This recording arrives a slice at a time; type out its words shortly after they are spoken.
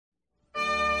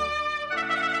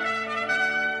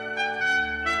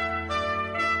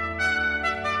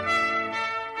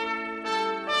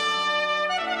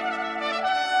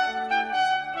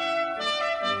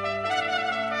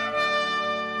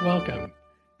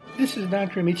This is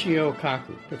Dr. Michio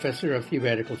Kaku, Professor of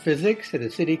Theoretical Physics at the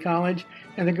City College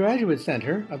and the Graduate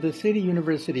Center of the City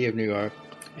University of New York,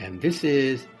 and this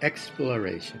is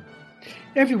Exploration.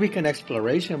 Every week on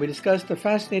Exploration, we discuss the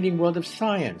fascinating world of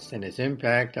science and its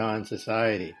impact on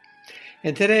society.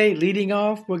 And today, leading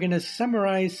off, we're going to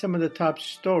summarize some of the top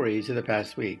stories of the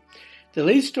past week. The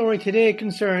lead story today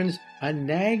concerns a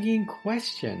nagging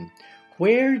question.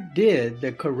 Where did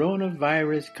the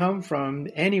coronavirus come from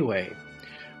anyway?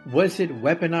 Was it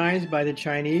weaponized by the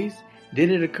Chinese?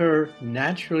 Did it occur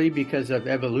naturally because of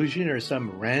evolution or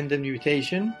some random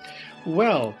mutation?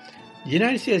 Well, the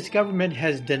United States government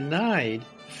has denied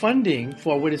funding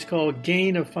for what is called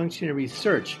gain-of-function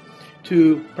research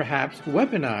to perhaps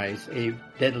weaponize a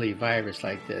deadly virus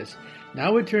like this.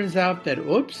 Now it turns out that,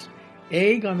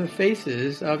 egg on the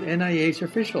faces of NIH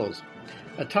officials.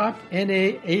 A top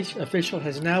NIH official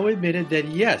has now admitted that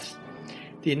yes,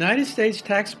 the United States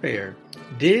taxpayer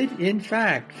did in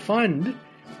fact fund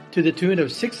to the tune of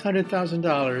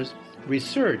 $600,000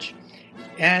 research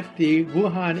at the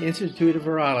Wuhan Institute of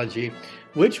Virology,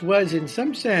 which was in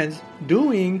some sense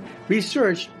doing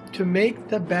research to make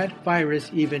the bat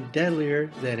virus even deadlier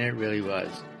than it really was.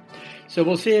 So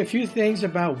we'll say a few things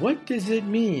about what does it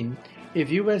mean if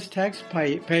U.S.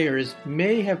 taxpayers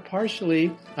may have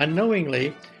partially,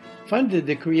 unknowingly, funded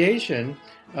the creation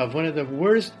of one of the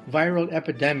worst viral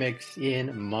epidemics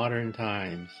in modern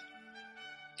times.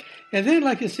 And then I'd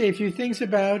like to say a few things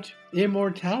about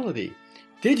immortality,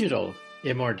 digital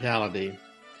immortality.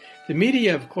 The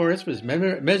media, of course, was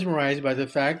mesmerized by the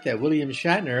fact that William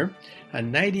Shatner, a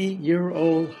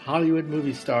 90-year-old Hollywood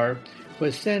movie star,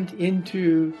 was sent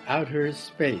into outer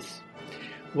space.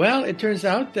 Well, it turns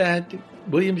out that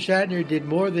William Shatner did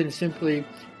more than simply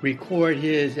record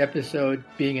his episode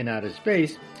being in outer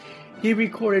space. He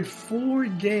recorded 4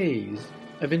 days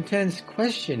of intense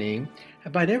questioning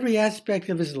about every aspect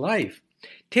of his life,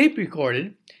 tape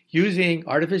recorded using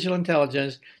artificial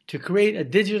intelligence to create a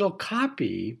digital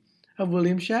copy of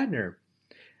William Shatner,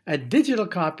 a digital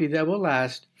copy that will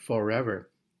last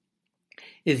forever.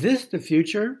 Is this the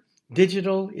future?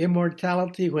 Digital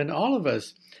immortality when all of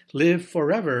us live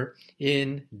forever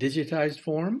in digitized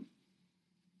form?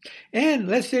 And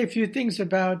let's say a few things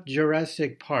about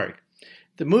Jurassic Park.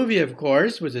 The movie, of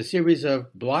course, was a series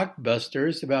of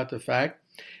blockbusters about the fact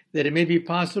that it may be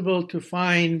possible to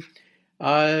find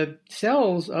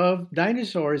cells of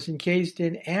dinosaurs encased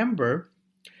in amber,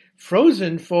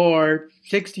 frozen for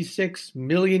 66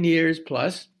 million years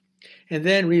plus, and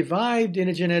then revived in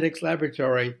a genetics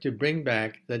laboratory to bring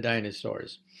back the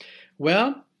dinosaurs.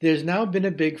 Well, there's now been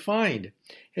a big find.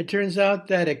 It turns out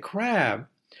that a crab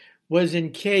was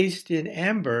encased in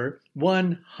amber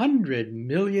 100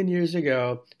 million years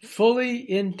ago, fully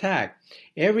intact,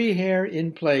 every hair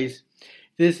in place.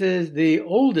 This is the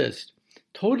oldest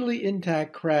totally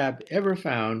intact crab ever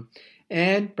found,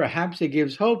 and perhaps it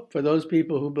gives hope for those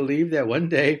people who believe that one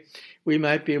day we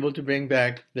might be able to bring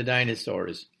back the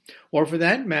dinosaurs. Or for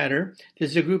that matter,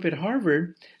 there's a group at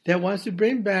Harvard that wants to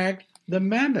bring back the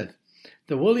mammoth.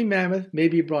 The woolly mammoth may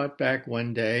be brought back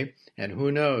one day, and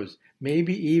who knows,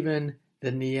 maybe even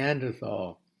the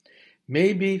Neanderthal.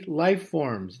 Maybe life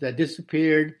forms that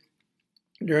disappeared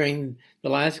during the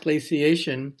last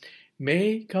glaciation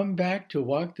may come back to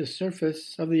walk the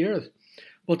surface of the earth.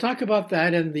 We'll talk about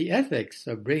that and the ethics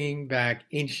of bringing back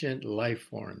ancient life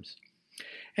forms.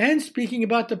 And speaking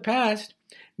about the past,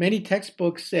 many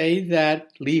textbooks say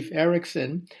that Leif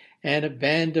Erikson and a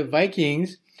band of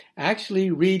Vikings actually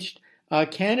reached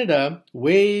Canada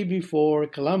way before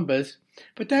Columbus,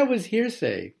 but that was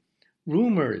hearsay,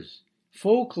 rumors,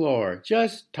 folklore,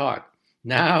 just talk.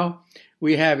 Now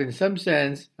we have, in some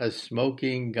sense, a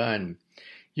smoking gun.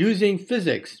 Using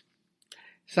physics,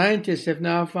 scientists have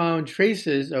now found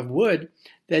traces of wood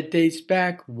that dates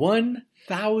back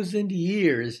 1,000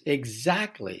 years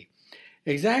exactly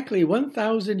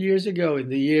 1,000 years ago in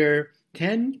the year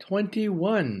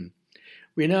 1021.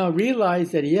 We now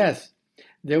realize that, yes,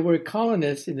 there were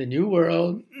colonists in the New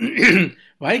World,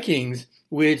 Vikings,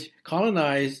 which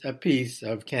colonized a piece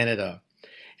of Canada.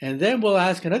 And then we'll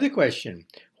ask another question.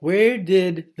 Where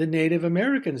did the Native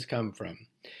Americans come from?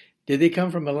 Did they come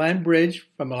from a land bridge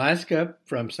from Alaska,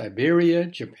 from Siberia,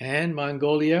 Japan,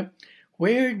 Mongolia?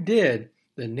 Where did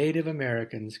the Native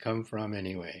Americans come from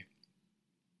anyway?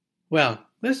 Well,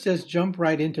 let's just jump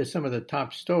right into some of the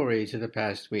top stories of the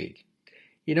past week.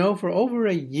 You know, for over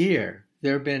a year,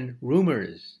 there have been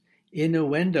rumors,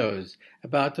 innuendos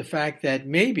about the fact that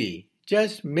maybe,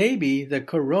 just maybe, the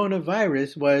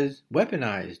coronavirus was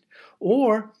weaponized,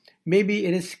 or maybe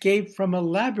it escaped from a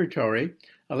laboratory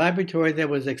a laboratory that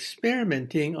was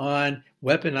experimenting on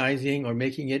weaponizing or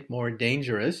making it more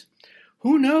dangerous.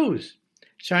 Who knows?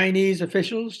 Chinese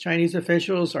officials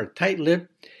are tight-lipped.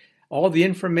 All the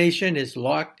information is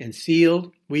locked and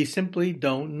sealed. We simply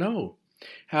don't know.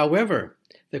 However,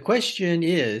 the question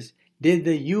is, did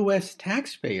the U.S.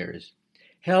 taxpayers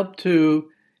help to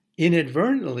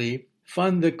inadvertently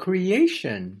fund the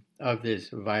creation of this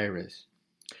virus?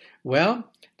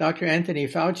 Well, Dr. Anthony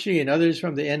Fauci and others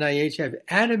from the NIH have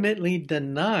adamantly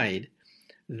denied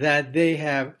that they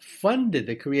have funded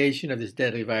the creation of this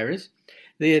deadly virus.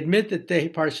 They admit that they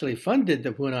partially funded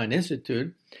the Wuhan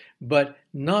Institute, but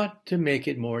not to make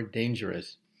it more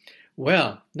dangerous.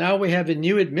 Well, now we have a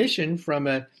new admission from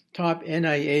a top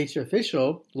NIH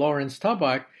official, Lawrence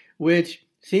Tabak, which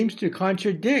seems to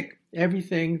contradict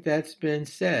everything that's been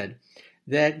said.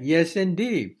 That yes,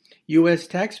 indeed, U.S.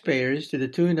 taxpayers to the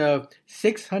tune of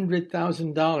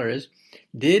 $600,000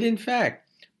 did in fact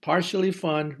partially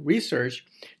fund research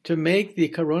to make the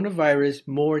coronavirus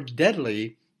more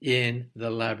deadly in the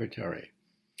laboratory.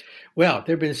 Well,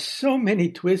 there have been so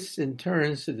many twists and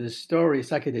turns to this story.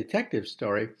 It's like a detective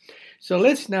story. So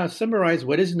let's now summarize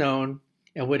what is known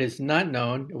and what is not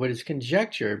known, what is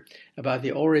conjecture about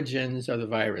the origins of the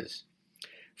virus.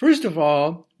 First of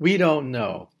all, we don't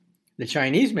know. The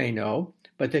Chinese may know,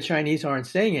 but the Chinese aren't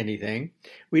saying anything.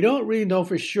 We don't really know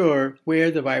for sure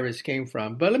where the virus came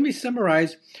from. But let me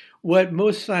summarize what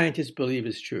most scientists believe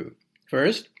is true.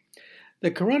 First,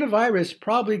 the coronavirus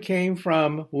probably came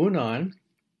from Wuhan,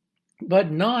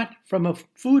 but not from a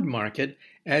food market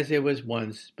as it was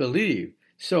once believed.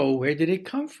 So where did it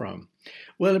come from?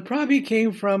 Well, it probably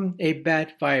came from a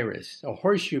bat virus, a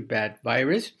horseshoe bat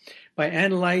virus. By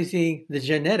analyzing the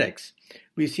genetics,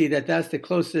 we see that that's the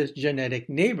closest genetic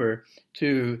neighbor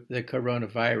to the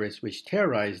coronavirus, which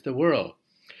terrorized the world.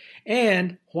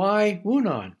 And why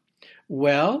Wuhan?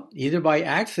 Well, either by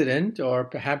accident or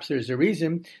perhaps there's a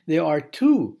reason, there are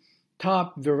two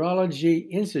top virology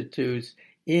institutes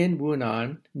in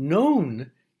Wuhan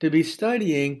known to be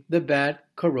studying the bat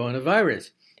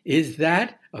coronavirus. Is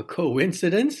that a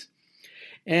coincidence?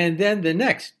 And then the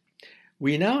next,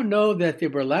 we now know that there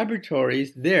were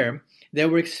laboratories there that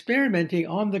were experimenting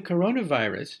on the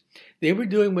coronavirus. They were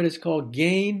doing what is called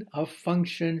gain of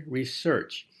function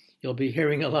research. You'll be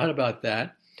hearing a lot about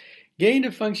that. Gain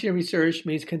of function research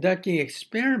means conducting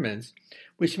experiments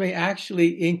which may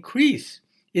actually increase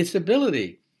its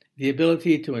ability, the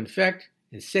ability to infect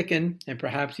and sicken and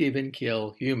perhaps even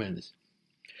kill humans.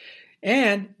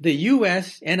 And the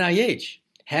U.S. NIH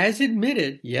has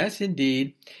admitted, yes,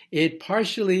 indeed, it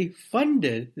partially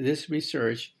funded this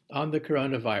research on the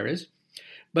coronavirus,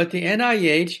 but the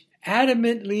NIH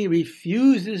adamantly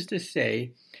refuses to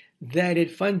say that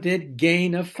it funded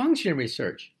gain of function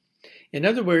research. In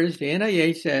other words, the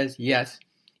NIH says, yes,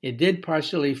 it did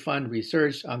partially fund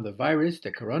research on the virus,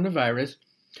 the coronavirus,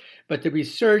 but the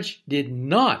research did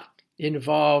not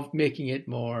involve making it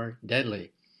more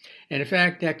deadly. And in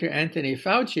fact, Dr. Anthony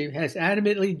Fauci has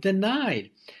adamantly denied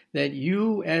that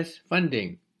U.S.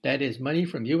 funding, that is money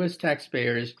from U.S.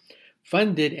 taxpayers,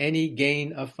 funded any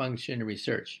gain of function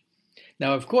research.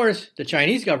 Now, of course, the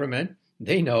Chinese government,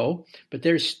 they know, but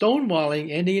they're stonewalling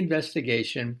any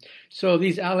investigation. So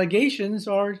these allegations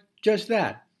are just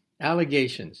that,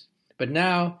 allegations. But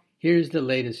now, here's the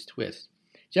latest twist.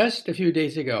 Just a few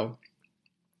days ago,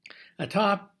 a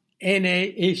top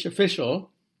NIH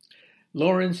official,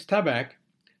 Lawrence Tabak,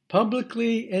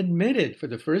 publicly admitted for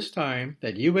the first time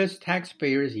that U.S.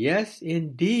 taxpayers, yes,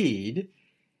 indeed,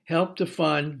 helped to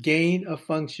fund gain of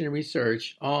function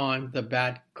research on the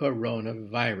bat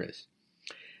coronavirus.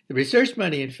 The research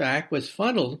money, in fact, was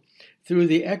funneled through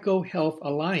the EcoHealth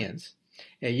Alliance,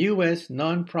 a U.S.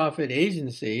 nonprofit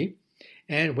agency.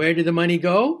 And where did the money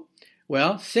go?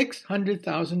 Well,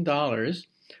 $600,000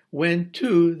 went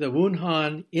to the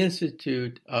Wuhan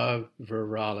Institute of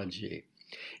Virology.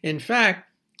 In fact,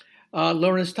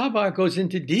 Lawrence Tabak goes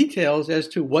into details as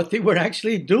to what they were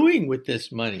actually doing with this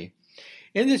money.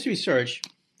 In this research,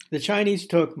 the Chinese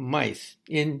took mice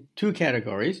in two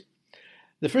categories.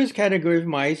 The first category of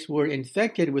mice were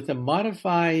infected with a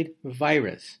modified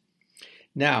virus.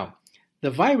 Now,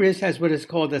 the virus has what is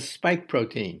called a spike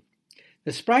protein.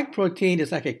 The spike protein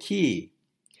is like a key.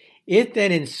 It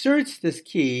then inserts this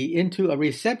key into a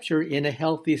receptor in a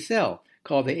healthy cell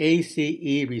called the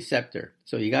ACE receptor.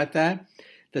 So you got that?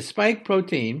 The spike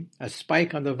protein, a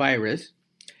spike on the virus,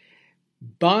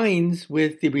 binds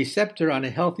with the receptor on a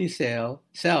healthy cell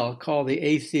called the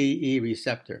ACE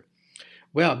receptor.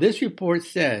 Well, this report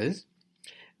says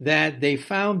that they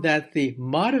found that the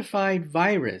modified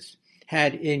virus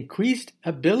had increased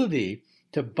ability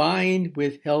to bind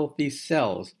with healthy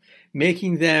cells,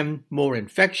 making them more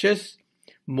infectious,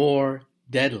 more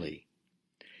deadly.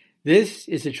 This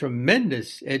is a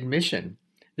tremendous admission.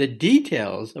 The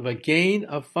details of a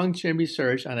gain-of-function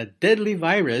research on a deadly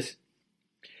virus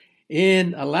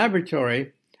in a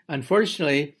laboratory,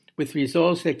 unfortunately, with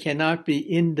results that cannot be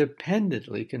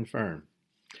independently confirmed.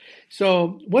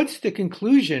 So, what's the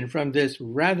conclusion from this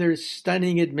rather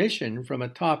stunning admission from a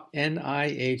top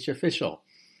NIH official?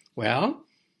 Well,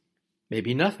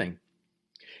 maybe nothing.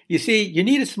 You see, you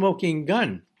need a smoking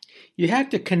gun. You have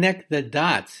to connect the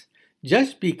dots.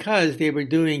 Just because they were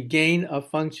doing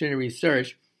gain-of-function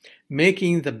research,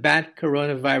 making the bat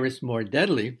coronavirus more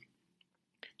deadly,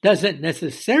 doesn't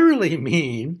necessarily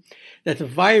mean that the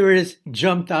virus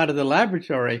jumped out of the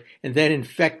laboratory and then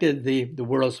infected the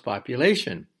world's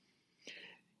population.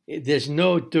 There's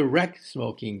no direct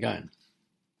smoking gun.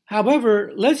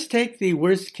 However, let's take the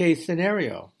worst case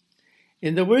scenario.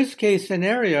 In the worst case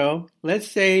scenario, let's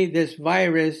say this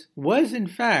virus was in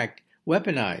fact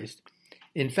weaponized,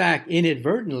 in fact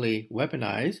inadvertently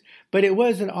weaponized, but it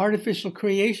was an artificial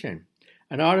creation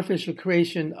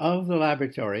of the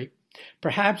laboratory.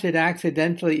 Perhaps it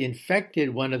accidentally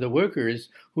infected one of the workers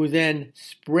who then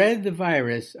spread the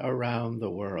virus around the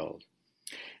world.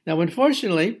 Now,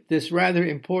 unfortunately, this rather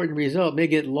important result may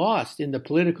get lost in the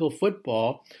political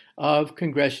football of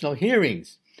congressional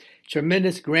hearings.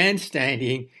 Tremendous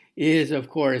grandstanding is, of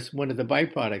course, one of the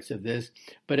byproducts of this,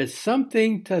 but it's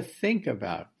something to think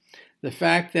about. The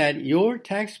fact that your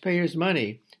taxpayers'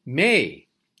 money may,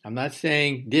 I'm not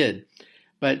saying did,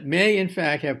 but may in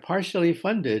fact have partially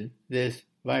funded this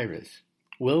virus.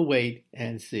 We'll wait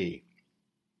and see.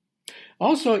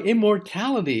 Also,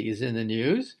 immortality is in the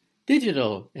news,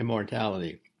 digital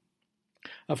immortality.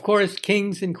 Of course,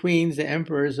 kings and queens, the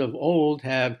emperors of old,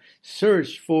 have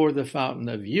searched for the fountain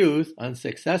of youth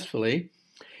unsuccessfully.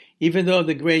 Even though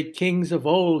the great kings of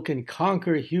old can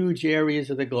conquer huge areas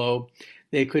of the globe,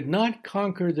 they could not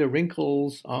conquer the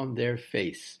wrinkles on their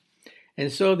face.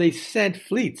 And so they sent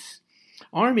fleets,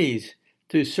 armies,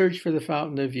 to search for the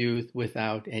fountain of youth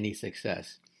without any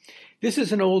success. This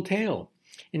is an old tale.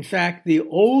 In fact, the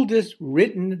oldest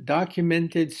written,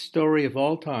 documented story of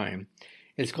all time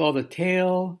is called the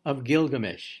Tale of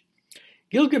Gilgamesh.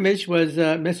 Gilgamesh was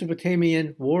a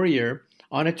Mesopotamian warrior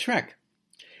on a trek,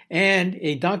 and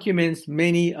it documents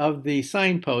many of the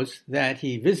signposts that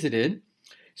he visited,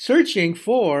 searching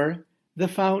for the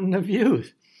fountain of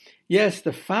youth. Yes,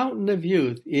 the fountain of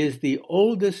youth is the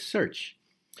oldest search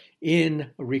in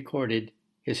recorded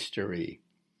history.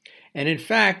 And in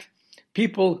fact,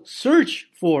 people search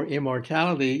for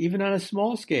immortality even on a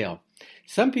small scale.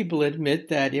 Some people admit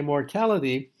that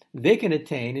immortality they can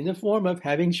attain in the form of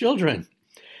having children.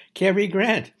 Cary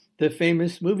Grant, the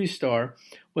famous movie star,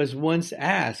 was once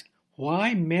asked,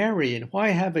 why marry and why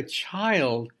have a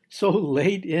child so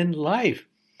late in life?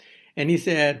 And he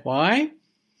said, why?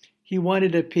 He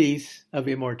wanted a piece of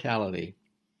immortality.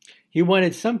 He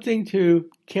wanted something to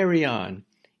carry on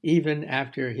even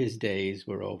after his days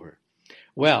were over.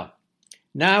 Well,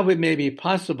 now it may be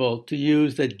possible to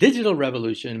use the digital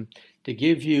revolution to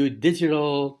give you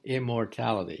digital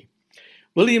immortality.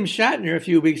 William Shatner, a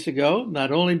few weeks ago,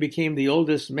 not only became the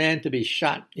oldest man to be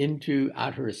shot into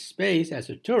outer space as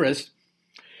a tourist,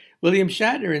 William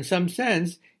Shatner, in some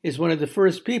sense, is one of the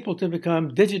first people to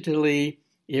become digitally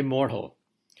immortal.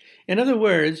 In other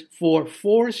words, for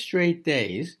 4 straight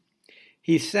days,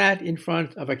 he sat in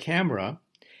front of a camera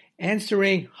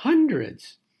answering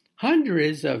hundreds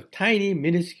of tiny,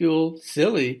 minuscule,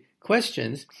 silly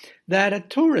questions that a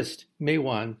tourist may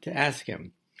want to ask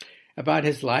him about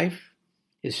his life,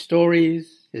 his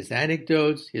stories, his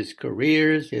anecdotes, his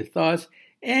careers, his thoughts,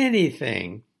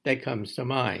 anything that comes to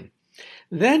mind.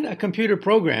 Then a computer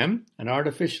program, an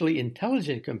artificially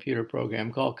intelligent computer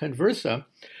program called Conversa,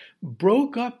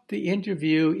 broke up the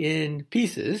interview in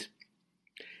pieces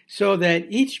so that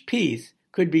each piece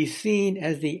could be seen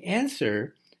as the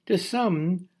answer to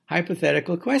some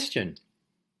hypothetical question.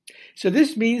 So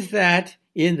this means that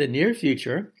in the near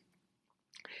future,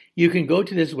 you can go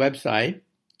to this website,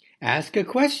 ask a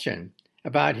question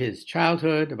about his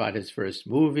childhood, about his first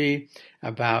movie,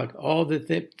 about all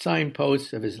the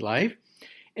signposts of his life,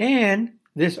 and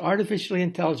this artificially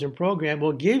intelligent program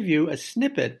will give you a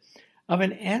snippet of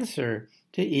an answer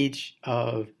to each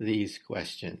of these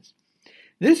questions.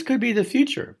 This could be the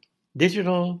future,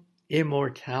 digital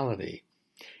immortality.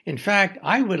 In fact,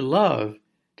 I would love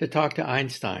to talk to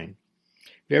Einstein.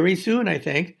 Very soon, I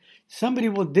think, somebody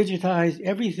will digitize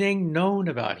everything known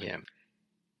about him.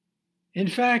 In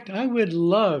fact, I would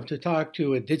love to talk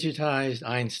to a digitized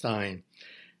Einstein.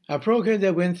 a program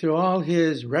that went through all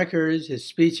his records, his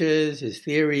speeches, his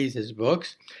theories, his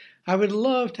books. I would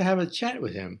love to have a chat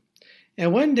with him.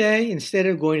 And one day, instead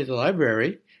of going to the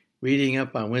library, reading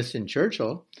up on Winston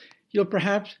Churchill, you'll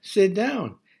perhaps sit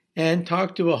down and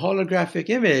talk to a holographic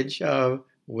image of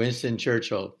Winston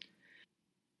Churchill.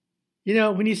 You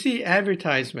know, when you see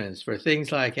advertisements for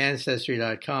things like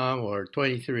Ancestry.com or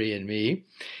 23andMe,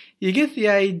 you get the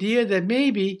idea that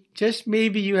maybe, just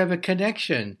maybe, you have a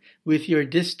connection with your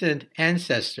distant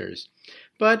ancestors.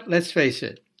 But let's face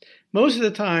it, most of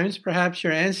the times, perhaps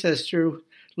your ancestor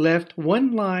left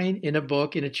one line in a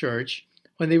book in a church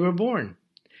when they were born,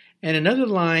 and another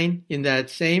line in that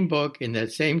same book in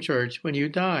that same church when you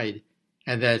died,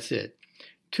 and that's it.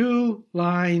 2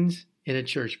 lines in a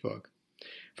church book.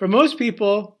 For most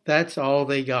people, that's all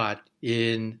they got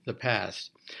in the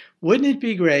past. Wouldn't it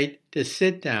be great to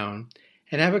sit down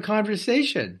and have a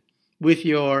conversation with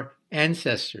your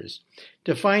ancestors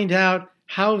to find out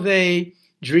how they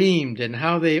dreamed and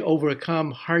how they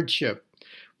overcome hardship?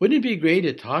 Wouldn't it be great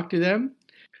to talk to them?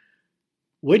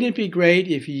 Wouldn't it be great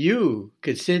if you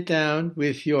could sit down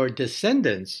with your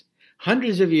descendants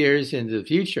hundreds of years into the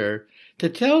future to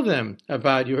tell them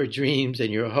about your dreams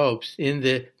and your hopes in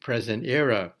the present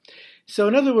era? So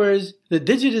in other words, the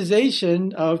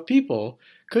digitization of people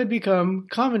could become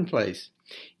commonplace,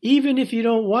 even if you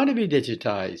don't want to be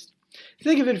digitized.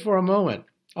 Think of it for a moment.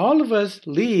 All of us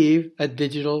leave a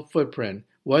digital footprint,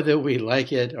 whether we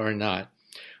like it or not.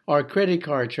 Our credit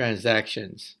card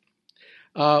transactions,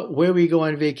 where we go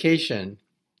on vacation,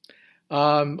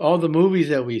 all the movies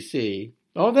that we see,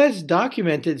 all that's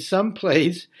documented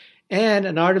someplace, and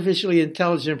an artificially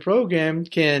intelligent program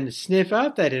can sniff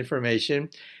out that information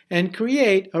and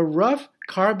create a rough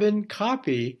carbon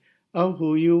copy of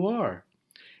who you are.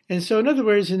 And so, in other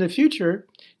words, in the future,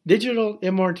 digital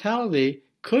immortality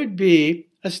could be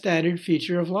a standard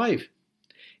feature of life.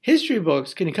 History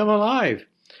books can come alive.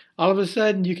 All of a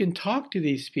sudden, you can talk to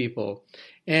these people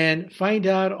and find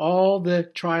out all the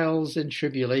trials and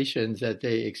tribulations that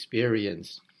they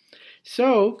experienced.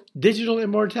 So, digital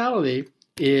immortality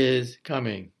is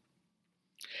coming.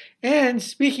 And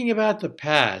speaking about the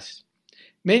past,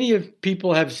 many of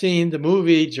people have seen the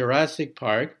movie Jurassic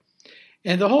Park,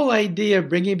 and the whole idea of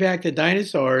bringing back the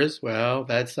dinosaurs, well,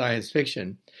 that's science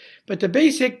fiction. But the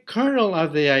basic kernel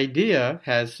of the idea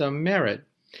has some merit.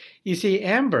 You see,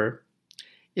 amber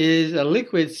is a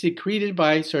liquid secreted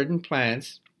by certain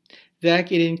plants that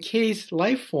can encase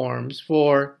life forms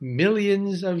for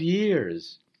millions of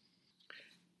years.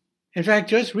 In fact,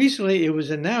 just recently it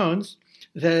was announced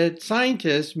that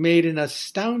scientists made an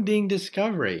astounding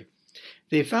discovery.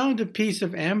 They found a piece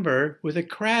of amber with a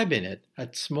crab in it, a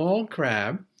small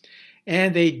crab,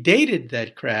 and they dated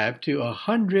that crab to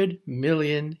 100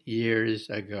 million years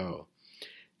ago.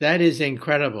 That is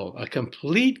incredible. A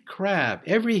complete crab,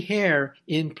 every hair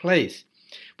in place.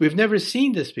 We've never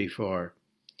seen this before.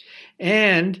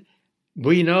 And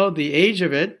we know the age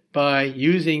of it by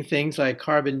using things like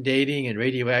carbon dating and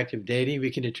radioactive dating.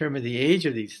 We can determine the age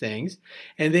of these things,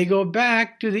 and they go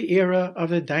back to the era of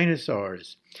the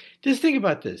dinosaurs. Just think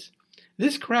about this.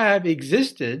 This crab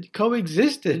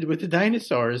coexisted with the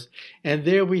dinosaurs, and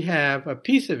there we have a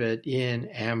piece of it in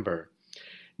amber.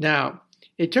 Now,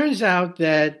 it turns out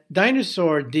that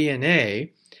dinosaur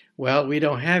DNA, well, we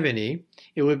don't have any.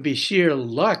 It would be sheer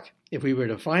luck if we were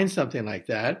to find something like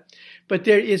that. But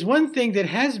there is one thing that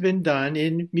has been done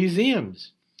in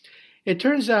museums. It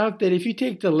turns out that if you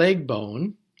take the leg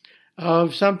bone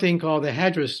of something called the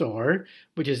hadrosaur,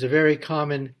 which is a very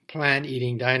common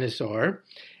plant-eating dinosaur,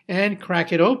 and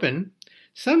crack it open,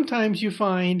 sometimes you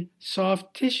find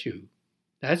soft tissue.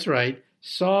 That's right,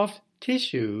 soft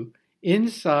tissue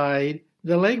inside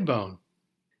the leg bone.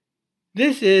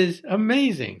 This is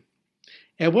amazing.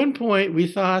 At one point, we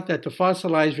thought that the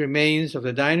fossilized remains of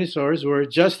the dinosaurs were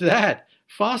just that,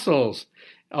 fossils.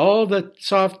 All the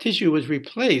soft tissue was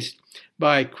replaced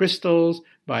by crystals,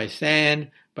 by sand,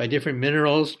 by different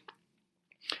minerals.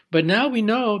 But now we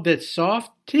know that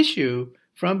soft tissue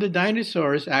from the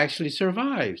dinosaurs actually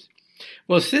survives.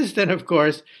 Well, since then, of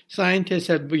course, scientists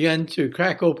have begun to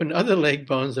crack open other leg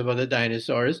bones of other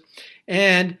dinosaurs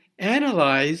and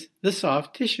analyze the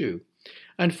soft tissue.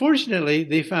 Unfortunately,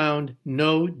 they found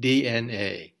no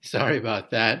DNA. Sorry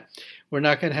about that. We're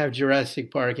not going to have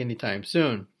Jurassic Park anytime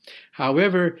soon.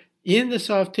 However, in the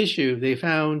soft tissue, they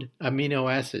found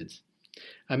amino acids.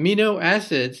 Amino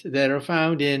acids that are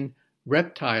found in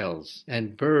reptiles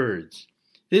and birds.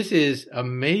 This is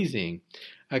amazing.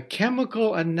 A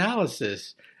chemical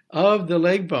analysis of the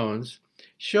leg bones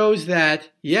shows that,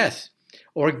 yes,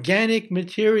 organic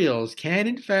materials can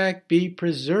in fact be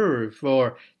preserved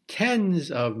for tens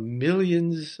of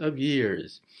millions of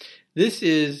years. This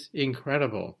is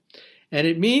incredible. And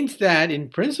it means that, in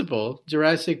principle,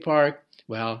 Jurassic Park,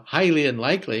 well, highly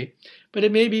unlikely, but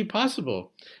it may be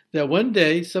possible that one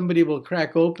day somebody will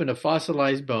crack open a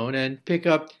fossilized bone and pick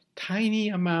up tiny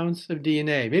amounts of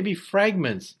DNA, maybe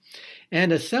fragments,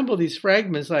 and assemble these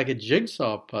fragments like a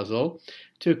jigsaw puzzle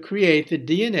to create the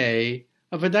DNA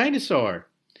of a dinosaur.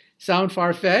 Sound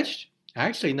far-fetched?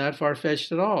 Actually, not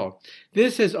far-fetched at all.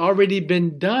 This has already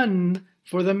been done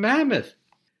for the mammoth.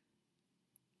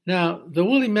 Now, the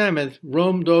woolly mammoth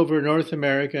roamed over North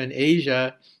America and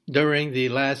Asia during the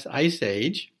last ice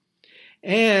age,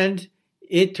 and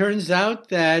it turns out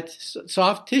that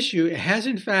soft tissue has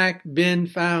in fact been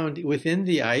found within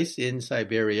the ice in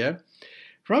Siberia.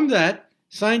 From that,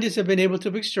 scientists have been able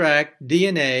to extract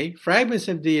DNA, fragments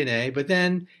of DNA, but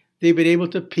then they've been able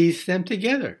to piece them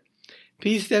together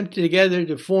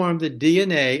to form the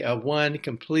DNA of one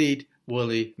complete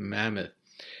woolly mammoth.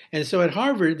 And so at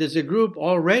Harvard, there's a group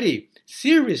already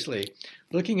seriously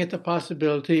looking at the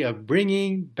possibility of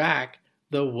bringing back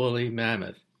the woolly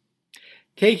mammoth.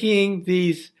 Taking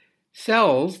these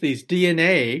cells, these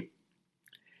DNA,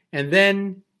 and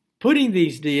then putting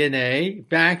these DNA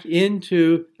back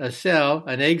into a cell,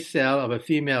 an egg cell of a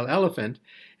female elephant,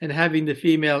 and having the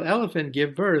female elephant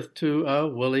give birth to a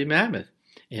woolly mammoth.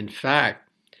 In fact,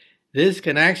 this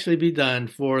can actually be done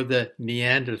for the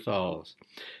Neanderthals.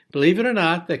 Believe it or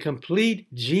not, the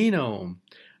complete genome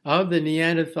of the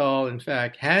Neanderthal, in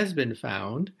fact, has been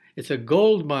found. It's a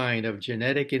gold mine of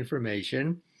genetic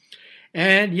information.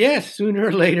 And yes, sooner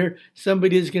or later,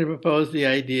 somebody is going to propose the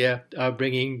idea of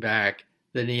bringing back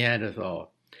the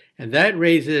Neanderthal. And that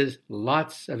raises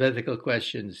lots of ethical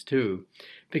questions too,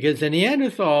 because the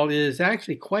Neanderthal is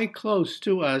actually quite close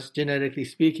to us, genetically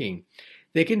speaking.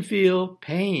 They can feel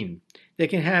pain. They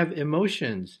can have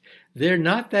emotions. They're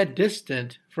not that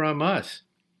distant from us.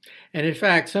 And in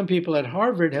fact, some people at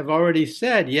Harvard have already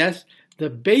said, yes, the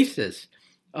basis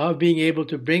of being able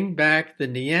to bring back the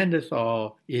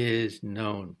Neanderthal is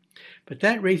known. But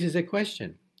that raises a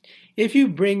question. If you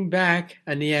bring back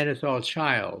a Neanderthal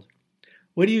child,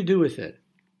 what do you do with it?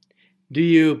 Do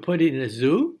you put it in a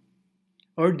zoo?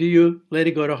 Or do you let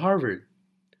it go to Harvard?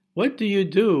 What do you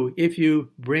do if you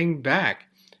bring back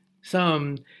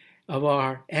some of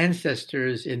our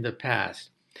ancestors in the past?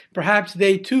 Perhaps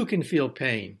they too can feel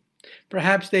pain.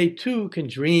 Perhaps they too can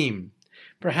dream.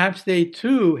 Perhaps they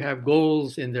too have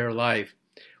goals in their life.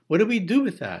 What do we do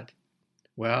with that?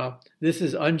 Well, this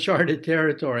is uncharted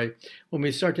territory when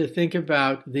we start to think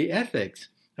about the ethics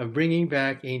of bringing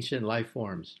back ancient life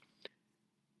forms.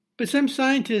 But some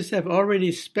scientists have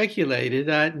already speculated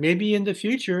that maybe in the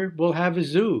future we'll have a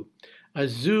zoo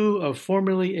of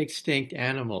formerly extinct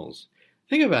animals.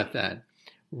 Think about that.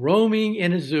 Roaming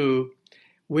in a zoo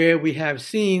where we have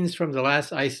scenes from the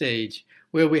last ice age,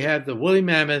 where we have the woolly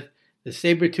mammoth, the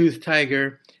saber-toothed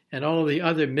tiger, and all the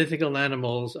other mythical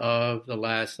animals of the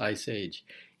last ice age.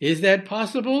 Is that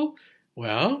possible?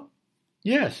 Well,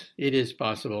 yes, it is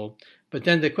possible. But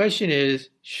then the question is,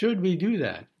 should we do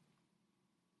that?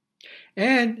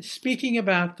 And speaking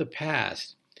about the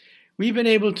past, we've been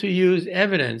able to use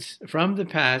evidence from the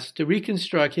past to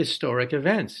reconstruct historic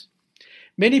events.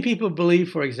 Many people believe,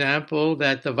 for example,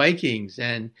 that the Vikings,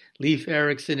 and Leif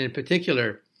Erikson in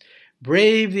particular,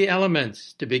 braved the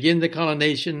elements to begin the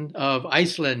colonization of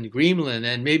Iceland, Greenland,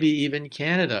 and maybe even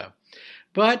Canada.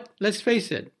 But let's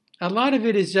face it, a lot of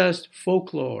it is just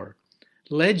folklore,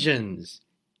 legends,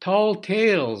 tall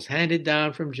tales handed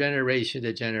down from generation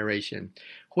to generation.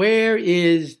 Where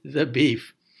is the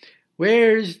beef?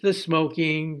 Where's the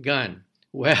smoking gun?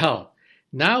 Well,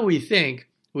 now we think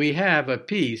we have a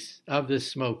piece of the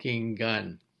smoking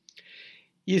gun.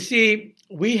 You see,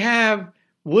 we have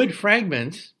wood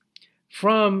fragments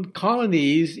from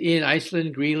colonies in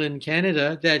Iceland, Greenland,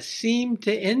 Canada that seem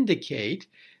to indicate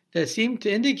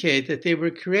that they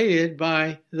were created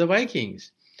by the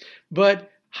Vikings. But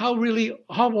how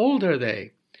old are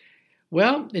they?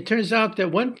 Well, it turns out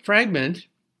that one fragment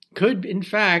could in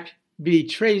fact be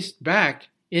traced back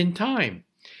in time.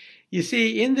 You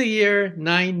see, in the year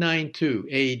 992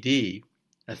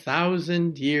 AD,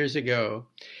 1,000 years ago,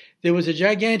 there was a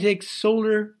gigantic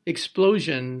solar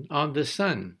explosion on the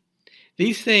sun.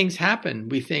 These things happen,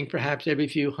 we think, perhaps every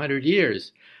few hundred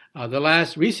years. The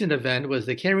last recent event was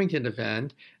the Carrington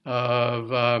event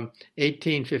of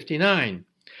 1859.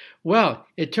 Well,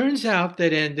 it turns out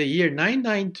that in the year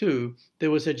 992,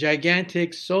 there was a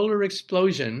gigantic solar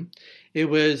explosion. It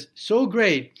was so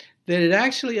great that it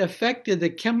actually affected the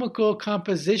chemical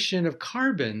composition of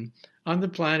carbon on the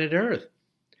planet Earth.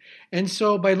 And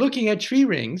so by looking at tree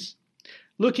rings,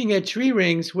 looking at tree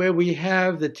rings where we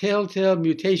have the telltale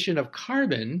mutation of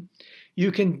carbon,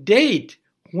 you can date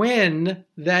when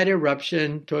that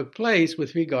eruption took place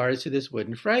with regards to this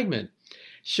wooden fragment.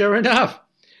 Sure enough,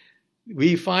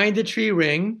 we find a tree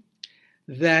ring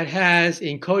that has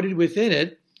encoded within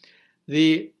it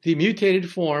the mutated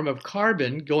form of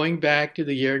carbon going back to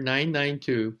the year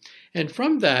 992. And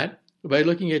from that, by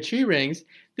looking at tree rings,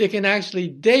 they can actually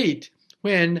date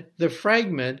when the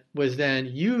fragment was then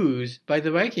used by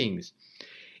the Vikings.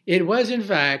 It was, in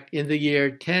fact, in the year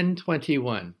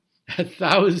 1021,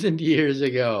 1,000 years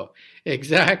ago.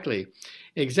 Exactly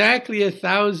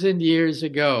 1,000 years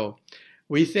ago.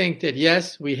 We think that,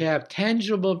 yes, we have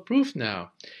tangible proof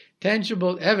now,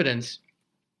 tangible evidence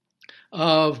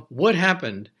of what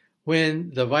happened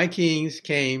when the Vikings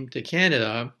came to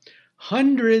Canada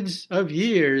hundreds of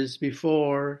years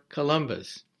before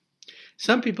Columbus.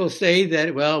 Some people say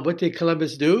that, well, what did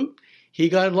Columbus do? He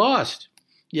got lost.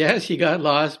 Yes, he got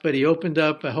lost, but he opened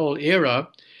up a whole era.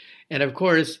 And of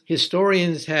course,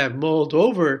 historians have mulled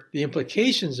over the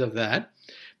implications of that.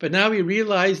 But now we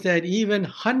realize that even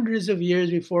hundreds of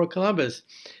years before Columbus,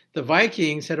 the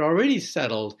Vikings had already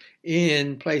settled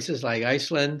in places like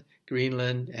Iceland,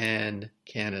 Greenland, and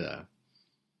Canada.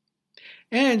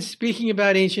 And speaking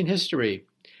about ancient history,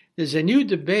 there's a new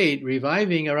debate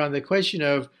reviving around the question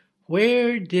of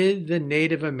where did the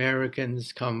Native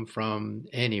Americans come from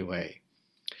anyway?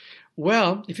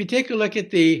 Well, if you take a look at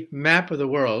the map of the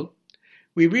world,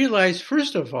 we realize,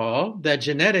 first of all, that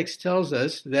genetics tells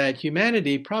us that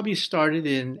humanity probably started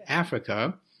in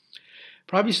Africa,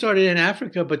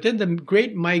 but then the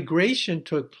Great Migration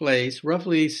took place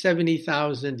roughly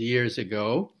 70,000 years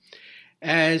ago,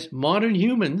 as modern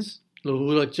humans, who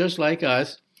look just like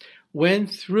us,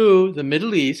 went through the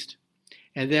Middle East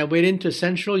and then went into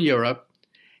Central Europe,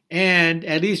 and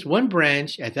at least one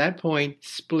branch at that point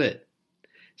split.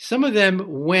 Some of them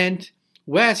went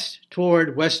west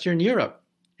toward Western Europe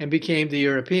and became the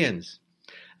Europeans.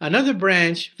 Another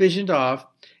branch fissioned off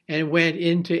and went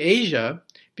into Asia,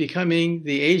 becoming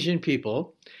the Asian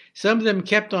people. Some of them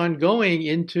kept on going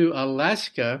into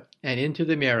Alaska and into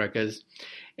the Americas.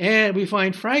 And we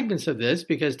find fragments of this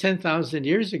because 10,000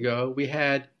 years ago we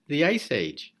had the Ice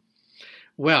Age.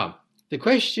 Well, the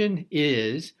question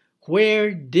is,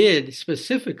 where did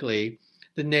specifically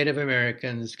the Native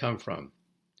Americans come from?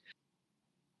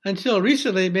 Until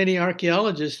recently, many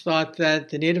archaeologists thought that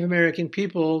the Native American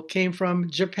people came from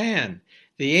Japan.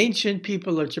 The ancient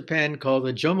people of Japan, called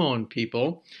the Jomon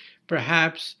people,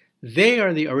 perhaps they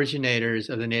are the originators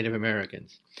of the Native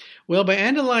Americans. Well, by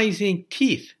analyzing the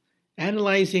teeth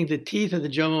of the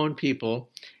Jomon people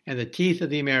and the teeth of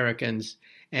the Americans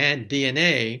and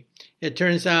DNA, it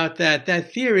turns out that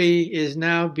that theory is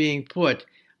now being put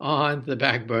on the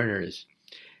back burners.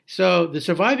 So the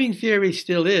surviving theory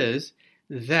still is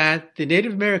that the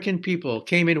Native American people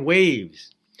came in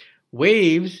waves,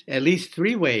 at least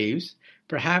 3 waves,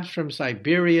 perhaps from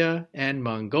Siberia and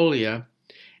Mongolia,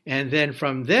 and then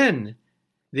from then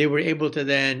they were able to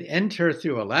then enter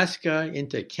through Alaska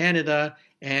into Canada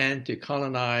and to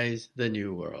colonize the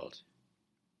New World.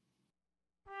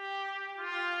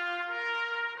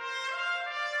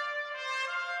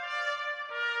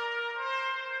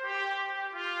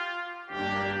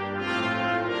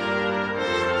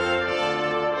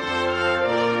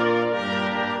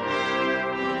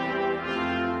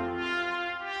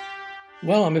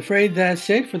 Well, I'm afraid that's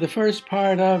it for the first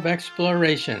part of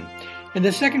exploration. In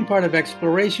the second part of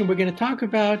exploration, we're going to talk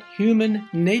about human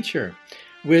nature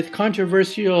with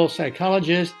controversial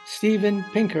psychologist Steven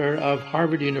Pinker of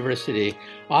Harvard University,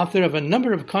 author of a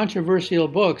number of controversial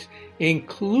books,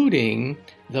 including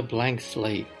The Blank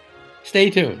Slate.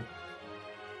 Stay tuned.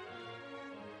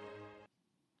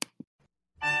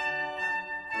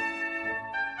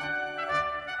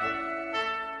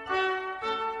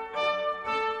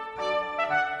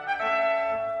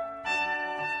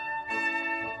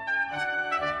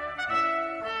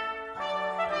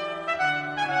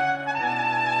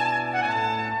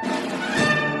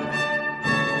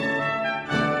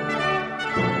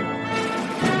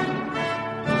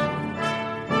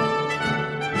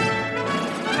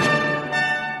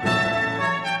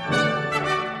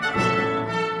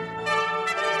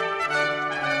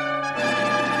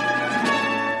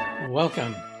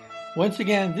 Welcome. Once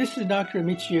again, this is Dr.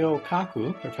 Michio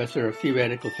Kaku, Professor of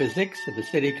Theoretical Physics at the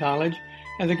City College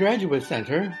and the Graduate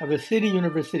Center of the City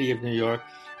University of New York,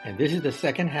 and this is the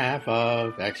second half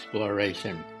of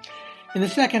Exploration. In the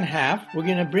second half, we're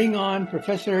going to bring on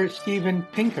Professor Steven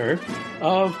Pinker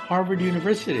of Harvard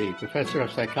University, Professor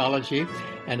of Psychology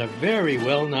and a very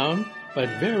well-known but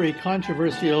very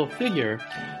controversial figure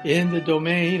in the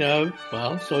domain of,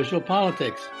 well, social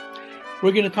politics.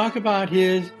 We're going to talk about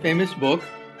his famous book,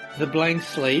 The Blank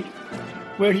Slate,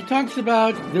 where he talks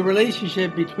about the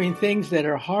relationship between things that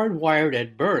are hardwired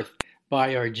at birth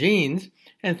by our genes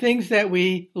and things that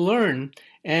we learn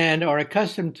and are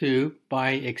accustomed to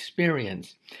by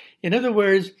experience. In other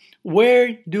words,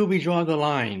 where do we draw the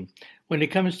line when it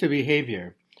comes to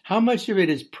behavior? How much of it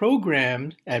is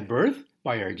programmed at birth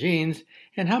by our genes,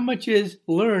 and how much is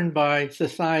learned by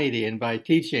society and by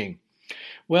teaching?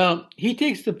 Well, he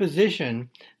takes the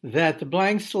position that the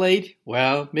blank slate,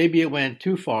 well, maybe it went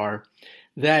too far,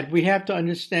 that we have to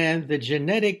understand the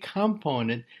genetic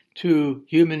component to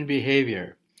human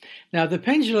behavior. Now, the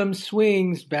pendulum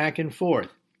swings back and forth.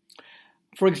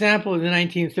 For example, in the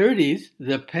 1930s,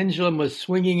 the pendulum was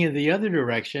swinging in the other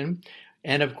direction.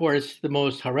 And of course, the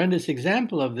most horrendous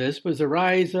example of this was the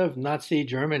rise of Nazi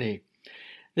Germany.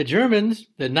 The Germans,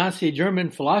 the Nazi German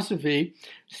philosophy,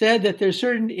 said that there's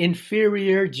certain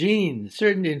inferior genes,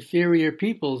 certain inferior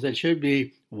peoples that should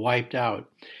be wiped out.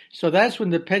 So that's when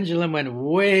the pendulum went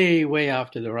way, way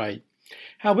off to the right.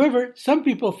 However, some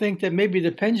people think that maybe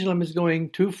the pendulum is going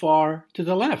too far to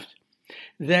the left.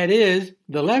 That is,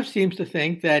 the left seems to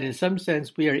think that in some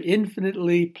sense we are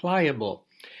infinitely pliable,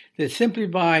 that simply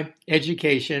by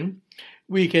education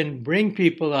we can bring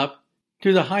people up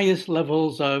to the highest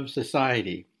levels of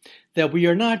society, that we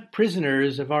are not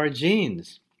prisoners of our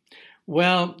genes.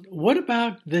 Well, what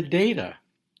about the data?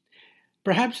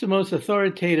 Perhaps the most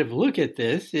authoritative look at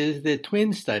this is the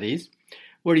twin studies,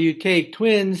 where you take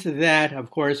twins that,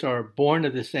 of course, are born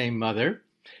of the same mother,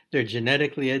 they're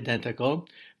genetically identical,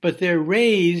 but they're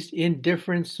raised in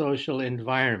different social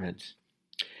environments.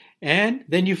 And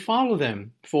then you follow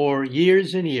them for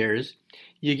years and years.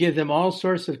 You give them all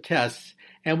sorts of tests,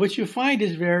 and what you find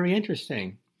is very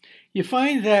interesting. You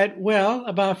find that, well,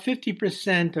 about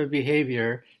 50% of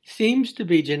behavior seems to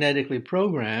be genetically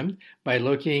programmed by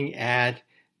looking at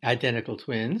identical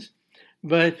twins,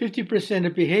 but 50%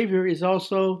 of behavior is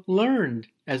also learned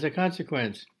as a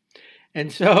consequence.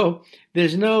 And so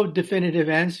there's no definitive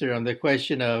answer on the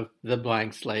question of the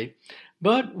blank slate,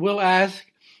 but we'll ask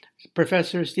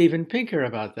Professor Steven Pinker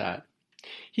about that.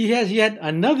 He has yet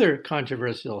another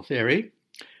controversial theory.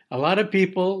 A lot of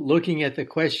people looking at the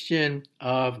question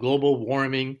of global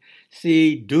warming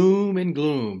see doom and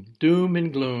gloom, doom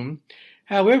and gloom.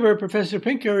 However, Professor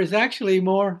Pinker is actually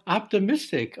more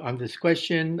optimistic on this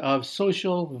question of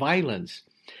social violence.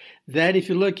 That if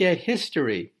you look at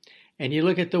history and you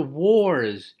look at the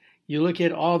wars, you look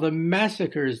at all the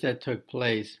massacres that took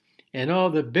place and all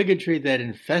the bigotry that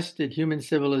infested human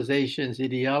civilization's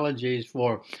ideologies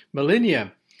for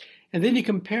millennia, and then you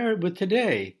compare it with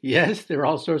today. Yes, there are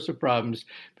all sorts of problems,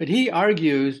 but he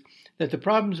argues that the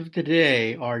problems of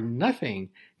today are nothing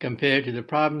compared to the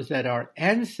problems that our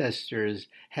ancestors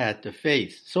had to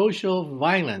face. Social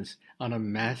violence on a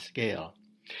mass scale.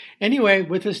 Anyway,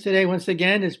 with us today once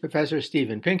again is Professor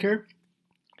Steven Pinker,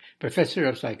 Professor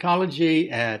of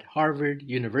Psychology at Harvard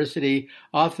University,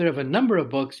 author of a number of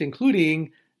books,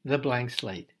 including The Blank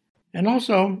Slate. And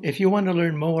also, if you want to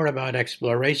learn more about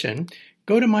exploration,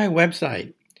 go to my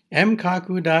website,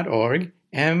 mkaku.org,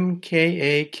 mkaku.org.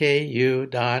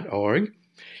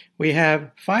 We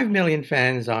have 5 million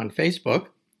fans on Facebook,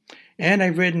 and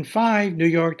I've written 5 New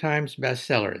York Times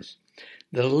bestsellers.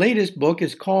 The latest book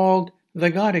is called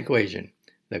The God Equation,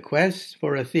 The Quest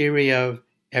for a Theory of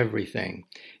Everything.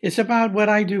 It's about what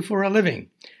I do for a living.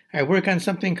 I work on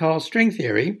something called string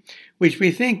theory, which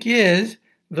we think is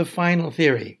the final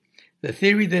theory, the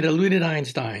theory that eluded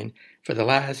Einstein for the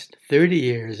last 30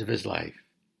 years of his life.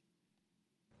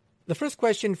 The first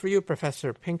question for you,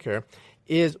 Professor Pinker,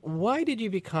 is why did you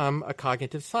become a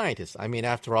cognitive scientist? I mean,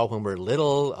 after all, when we're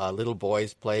little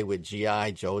boys play with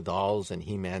G.I. Joe dolls and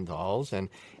He-Man dolls, and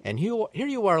here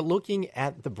you are looking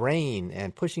at the brain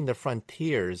and pushing the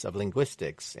frontiers of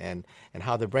linguistics and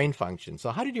how the brain functions.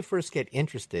 So how did you first get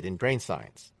interested in brain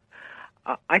science?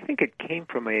 I think it came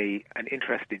from an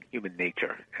interest in human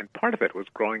nature, and part of it was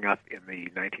growing up in the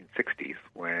 1960s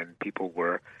when people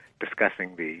were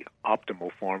discussing the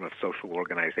optimal form of social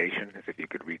organization, as if you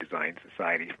could redesign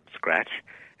society from scratch.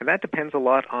 And that depends a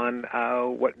lot on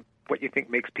what you think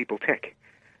makes people tick.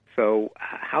 So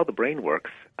how the brain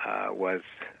works was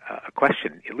a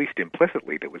question, at least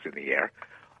implicitly, that was in the air.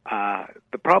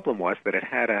 The problem was that it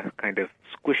had a kind of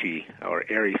squishy or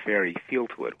airy-fairy feel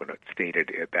to it when it's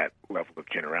stated at that level of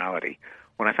generality.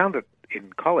 When I found that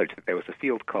in college that there was a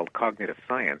field called cognitive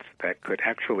science that could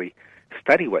actually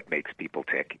study what makes people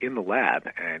tick in the lab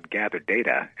and gather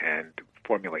data and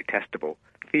formulate testable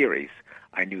theories,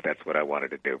 I knew that's what I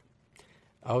wanted to do.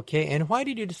 Okay, and why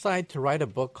did you decide to write a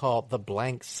book called The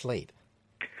Blank Slate?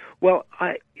 Well,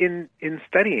 in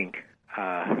studying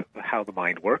how the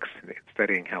mind works, in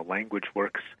studying how language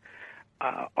works,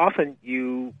 often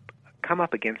you come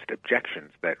up against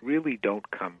objections that really don't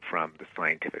come from the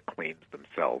scientific claims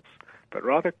themselves, but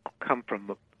rather come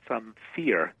from some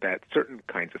fear that certain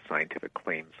kinds of scientific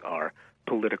claims are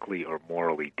politically or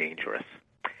morally dangerous.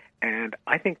 And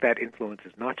I think that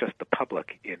influences not just the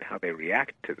public in how they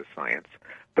react to the science,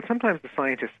 but sometimes the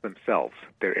scientists themselves.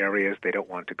 There are areas they don't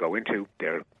want to go into,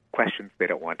 there are questions they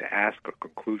don't want to ask, or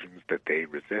conclusions that they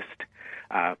resist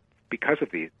because of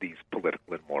these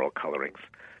political and moral colorings.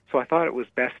 So I thought it was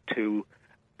best to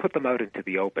put them out into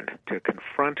the open, to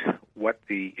confront what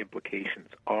the implications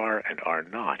are and are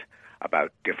not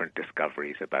about different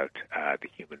discoveries about the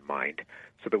human mind,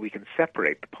 so that we can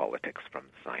separate the politics from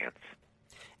the science.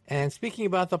 And speaking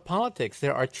about the politics,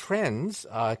 there are trends.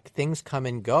 Things come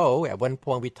and go. At one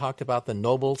point, we talked about the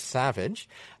noble savage.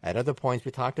 At other points,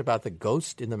 we talked about the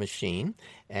ghost in the machine.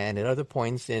 And at other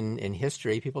points in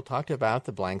history, people talked about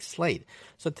the blank slate.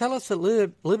 So tell us a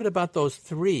little bit about those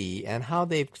three and how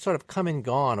they've sort of come and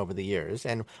gone over the years.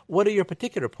 And what are your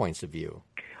particular points of view?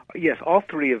 Yes, all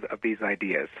three of these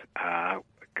ideas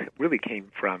really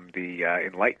came from the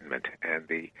Enlightenment and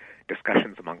the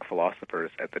discussions among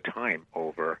philosophers at the time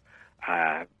over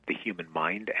the human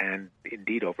mind and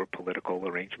indeed over political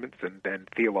arrangements and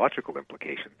theological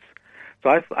implications.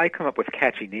 So I come up with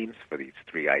catchy names for these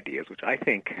three ideas, which I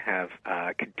think have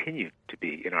continued to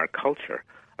be in our culture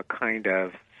a kind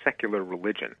of secular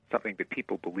religion, something that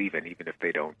people believe in even if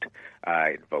they don't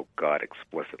invoke God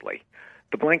explicitly.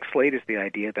 The blank slate is the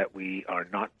idea that we are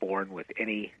not born with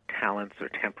any talents or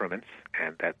temperaments,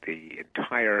 and that the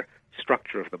entire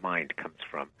structure of the mind comes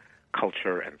from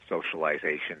culture and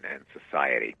socialization and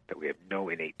society, that we have no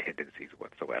innate tendencies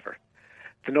whatsoever.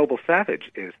 The noble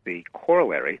savage is the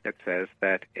corollary that says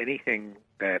that anything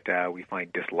that we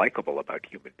find dislikable about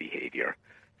human behavior,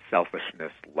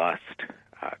 selfishness, lust,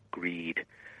 greed,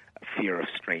 fear of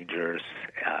strangers,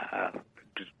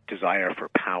 desire for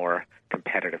power,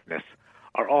 competitiveness,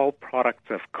 are all products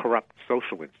of corrupt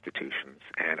social institutions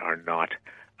and are not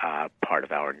part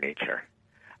of our nature.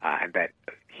 And that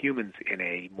humans in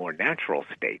a more natural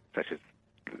state, such as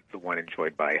the one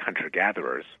enjoyed by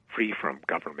hunter-gatherers, free from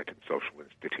government and social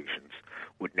institutions,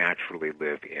 would naturally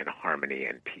live in harmony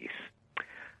and peace.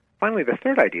 Finally, the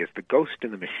third idea is the ghost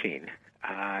in the machine,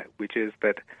 which is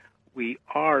that we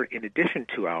are, in addition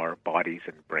to our bodies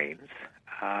and brains,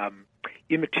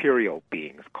 immaterial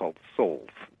beings called souls,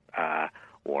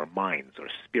 or minds or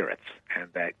spirits, and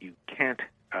that you can't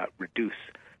reduce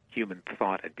human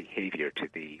thought and behavior to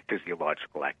the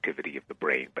physiological activity of the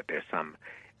brain, but there's some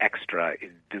extra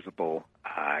invisible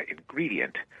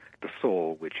ingredient, the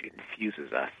soul, which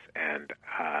infuses us and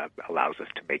allows us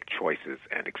to make choices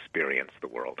and experience the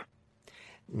world.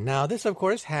 Now, this, of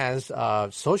course, has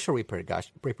social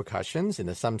repercussions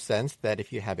in some sense that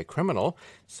if you have a criminal,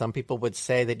 some people would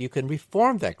say that you can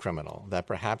reform that criminal, that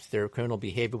perhaps their criminal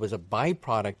behavior was a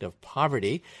byproduct of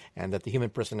poverty and that the human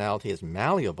personality is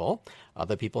malleable.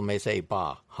 Other people may say,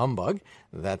 bah, humbug,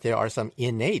 that there are some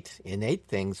innate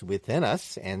things within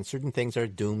us and certain things are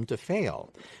doomed to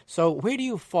fail. So where do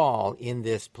you fall in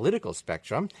this political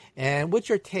spectrum, and what's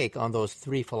your take on those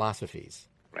three philosophies?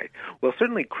 Right. Well,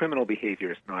 certainly criminal behavior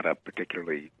is not a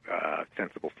particularly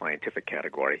sensible scientific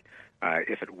category.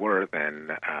 If it were, then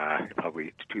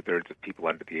probably two-thirds of people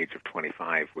under the age of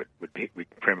 25 would be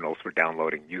criminals for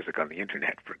downloading music on the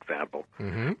Internet, for example.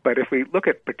 Mm-hmm. But if we look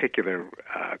at particular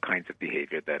kinds of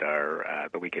behavior that are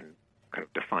that we can kind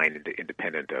of define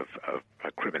independent of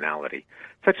criminality,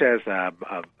 such as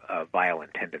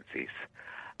violent tendencies.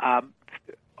 On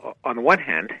the one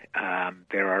hand,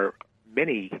 there are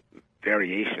many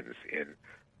variations in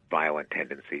violent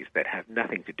tendencies that have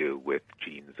nothing to do with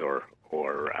genes or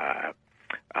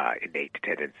innate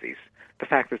tendencies. The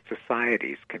fact that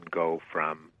societies can go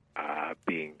from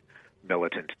being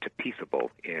militant to peaceable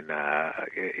in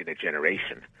a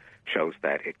generation shows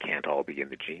that it can't all be in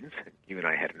the genes. You and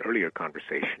I had an earlier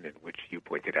conversation in which you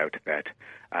pointed out that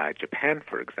Japan,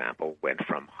 for example, went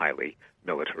from highly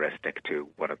militaristic to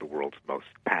one of the world's most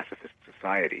pacifist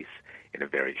societies in a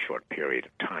very short period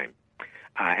of time.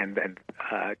 And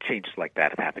changes like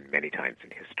that have happened many times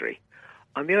in history.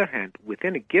 On the other hand,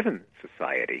 within a given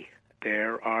society,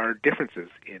 there are differences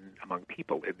among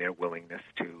people in their willingness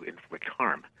to inflict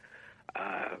harm.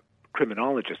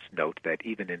 Criminologists note that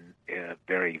even in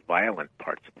very violent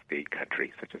parts of the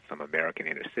country, such as some American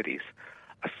inner cities,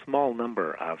 a small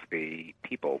number of the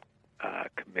people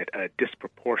commit a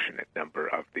disproportionate number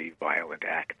of the violent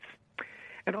acts.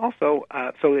 And also,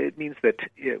 so it means that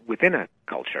within a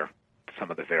culture,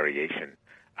 some of the variation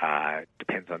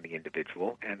depends on the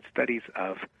individual, and studies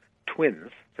of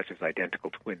twins, such as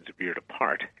identical twins reared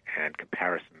apart, and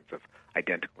comparisons of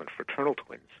identical and fraternal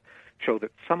twins, show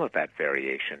that some of that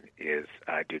variation is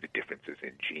due to differences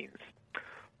in genes.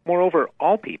 Moreover,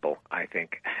 all people, I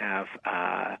think, have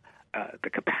the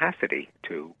capacity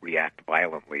to react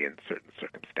violently in certain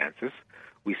circumstances.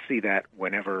 We see that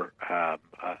whenever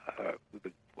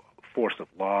the force of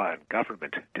law and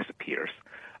government disappears,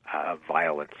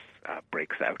 violence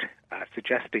breaks out,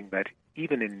 suggesting that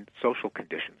even in social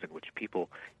conditions in which people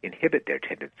inhibit their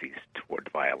tendencies toward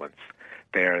violence,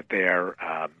 they're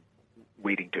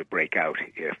waiting to break out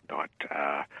if not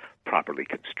properly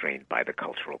constrained by the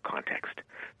cultural context.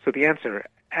 So the answer,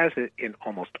 as in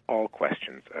almost all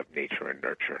questions of nature and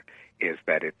nurture, is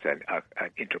that it's an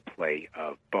interplay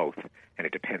of both, and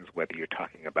it depends whether you're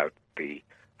talking about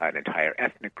an entire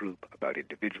ethnic group, about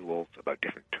individuals, about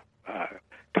different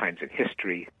times in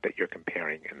history that you're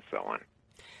comparing, and so on.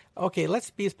 Okay, let's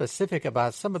be specific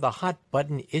about some of the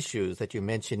hot-button issues that you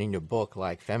mentioned in your book,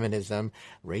 like feminism,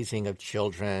 raising of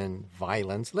children,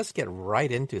 violence. Let's get right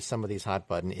into some of these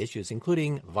hot-button issues,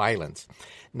 including violence.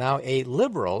 Now, a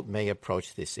liberal may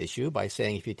approach this issue by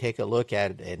saying if you take a look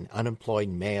at an unemployed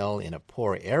male in a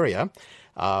poor area,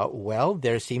 well,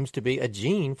 there seems to be a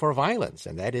gene for violence,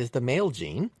 and that is the male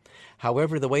gene.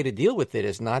 However, the way to deal with it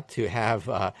is not to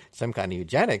have some kind of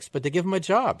eugenics, but to give them a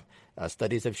job.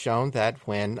 Studies have shown that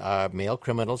when male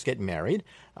criminals get married,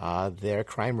 their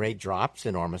crime rate drops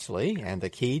enormously, and the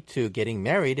key to getting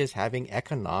married is having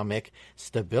economic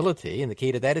stability, and the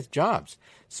key to that is jobs.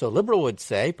 So liberal would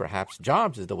say perhaps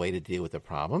jobs is the way to deal with the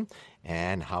problem,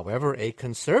 and however, a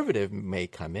conservative may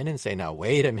come in and say, now,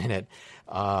 wait a minute,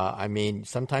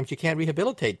 sometimes you can't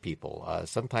rehabilitate people.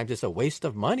 Sometimes it's a waste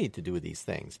of money to do these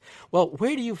things. Well,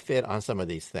 where do you fit on some of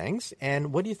these things,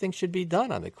 and what do you think should be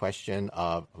done on the question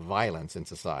of violence in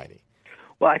society?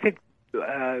 Well, I think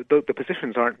the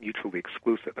positions aren't mutually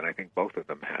exclusive, and I think both of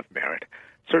them have merit.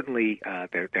 Certainly,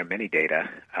 there are many data,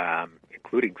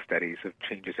 including studies of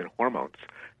changes in hormones,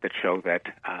 that show that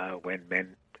when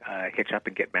men hitch up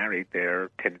and get married, their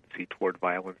tendency toward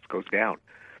violence goes down,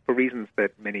 for reasons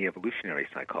that many evolutionary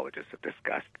psychologists have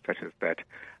discussed, such as that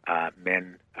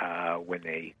men, when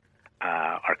they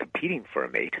are competing for a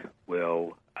mate,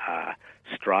 will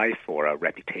strive for a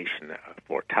reputation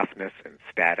for toughness and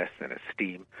status and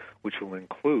esteem, which will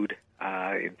include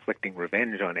inflicting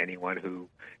revenge on anyone who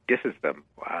disses them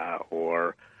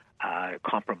or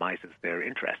compromises their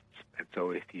interests. And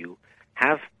so if you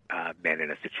have men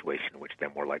in a situation in which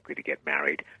they're more likely to get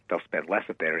married, they'll spend less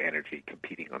of their energy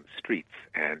competing on the streets,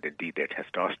 and indeed their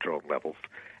testosterone levels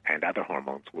and other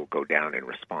hormones will go down in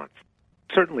response.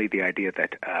 Certainly the idea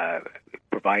that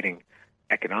providing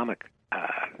economic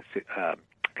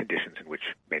conditions in which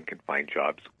men can find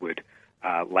jobs would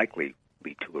likely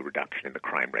lead to a reduction in the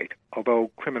crime rate, although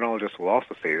criminologists will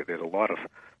also say that there's a lot of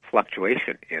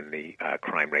fluctuation in the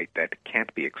crime rate that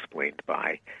can't be explained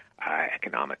by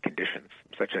economic conditions,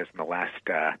 such as in the last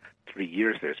 3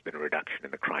 years there's been a reduction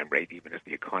in the crime rate even as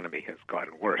the economy has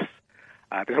gotten worse.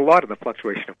 There's a lot of the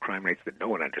fluctuation of crime rates that no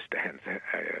one understands,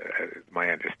 is my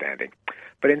understanding.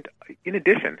 But in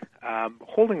addition,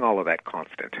 holding all of that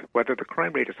constant, whether the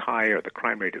crime rate is high or the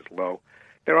crime rate is low,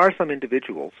 there are some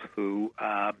individuals who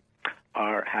have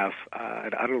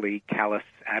an utterly callous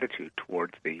attitude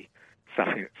towards the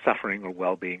suffering or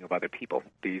well-being of other people.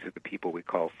 These are the people we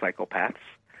call psychopaths.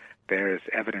 There is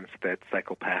evidence that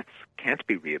psychopaths can't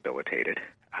be rehabilitated,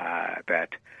 that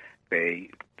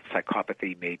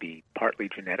psychopathy may be partly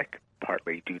genetic,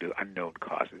 partly due to unknown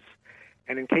causes.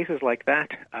 And in cases like that,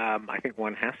 I think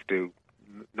one has to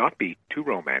not be too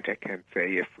romantic and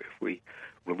say if we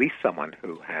release someone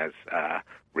who has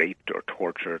raped or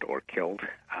tortured or killed,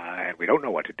 and we don't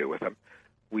know what to do with them,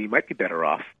 we might be better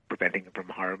off preventing them from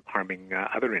harming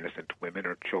other innocent women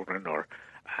or children or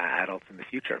adults in the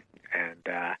future.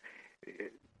 And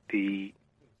the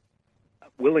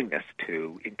willingness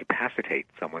to incapacitate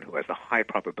someone who has a high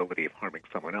probability of harming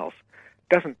someone else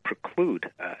doesn't preclude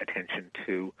attention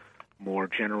to more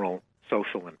general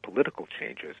social and political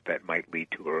changes that might lead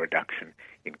to a reduction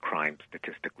in crime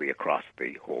statistically across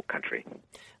the whole country.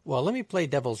 Well, let me play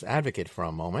devil's advocate for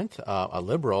a moment. A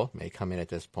liberal may come in at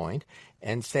this point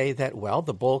and say that, well,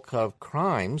 the bulk of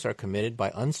crimes are committed by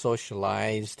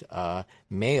unsocialized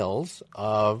males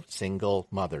of single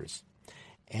mothers.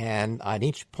 And on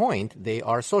each point, they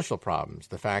are social problems.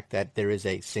 The fact that there is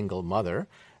a single mother,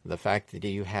 the fact that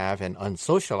you have an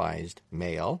unsocialized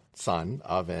male, son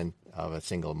of an of a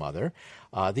single mother.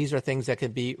 These are things that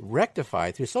can be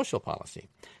rectified through social policy.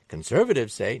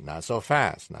 Conservatives say, not so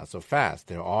fast, not so fast.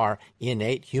 There are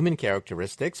innate human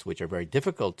characteristics which are very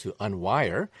difficult to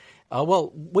unwire.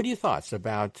 What are your thoughts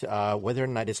about whether or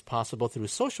not it's possible through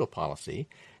social policy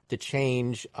to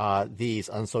change these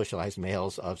unsocialized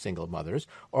males of single mothers,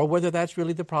 or whether that's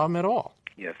really the problem at all?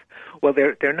 Yes. Well,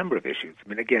 there are a number of issues. I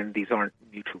mean, again, these aren't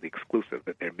mutually exclusive,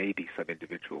 but there may be some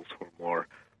individuals who are more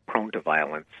prone to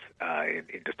violence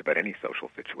in just about any social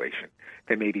situation.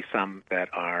 There may be some that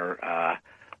are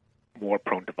more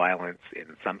prone to violence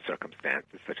in some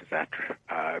circumstances, such as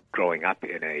after growing up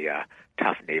in a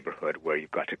tough neighborhood where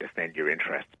you've got to defend your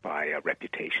interests by a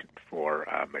reputation for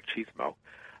machismo,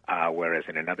 whereas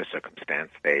in another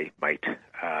circumstance they might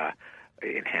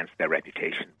enhance their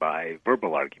reputation by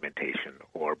verbal argumentation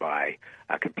or by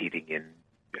competing in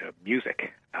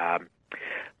music.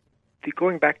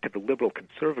 Going back to the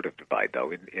liberal-conservative divide,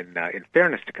 though, in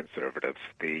fairness to conservatives,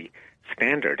 the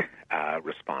standard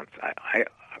response I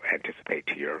anticipate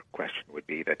to your question would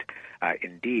be that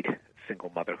indeed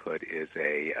single motherhood is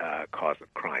a cause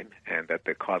of crime, and that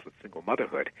the cause of single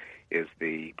motherhood is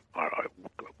the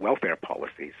welfare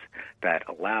policies that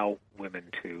allow women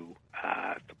to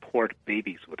support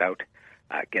babies without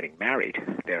getting married,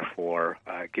 therefore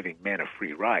giving men a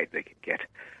free ride. They can get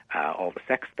all the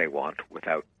sex they want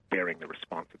without bearing the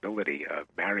responsibility of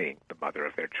marrying the mother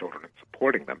of their children and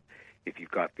supporting them. If you've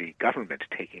got the government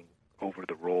taking over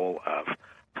the role of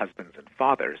husbands and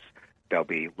fathers, there'll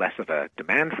be less of a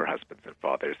demand for husbands and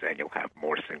fathers, and you'll have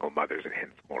more single mothers and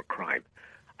hence more crime.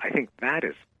 I think that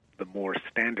is the more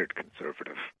standard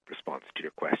conservative response to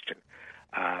your question.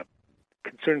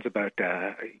 Concerns about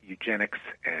eugenics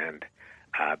and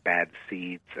bad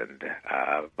seeds and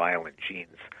violent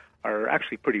genes are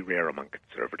actually pretty rare among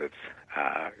conservatives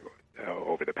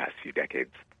over the past few decades.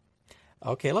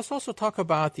 Okay, let's also talk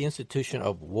about the institution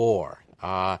of war.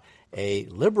 A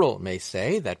liberal may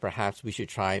say that perhaps we should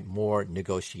try more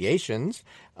negotiations,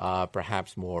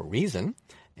 perhaps more reason.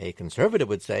 A conservative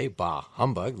would say, bah,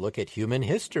 humbug, look at human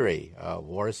history.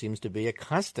 War seems to be a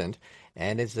constant,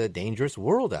 and it's a dangerous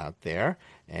world out there,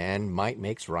 and might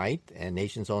makes right, and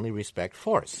nations only respect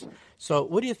force. So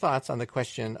what are your thoughts on the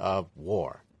question of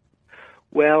war?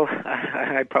 Well,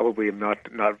 I probably am not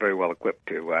very well equipped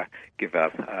to give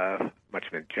much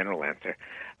of a general answer.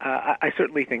 I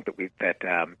certainly think that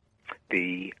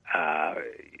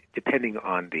depending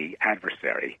on the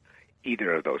adversary,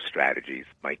 either of those strategies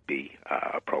might be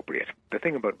appropriate. The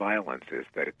thing about violence is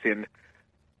that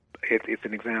it's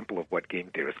an example of what game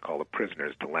theorists call a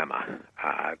prisoner's dilemma.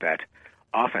 That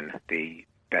often the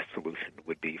best solution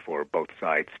would be for both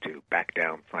sides to back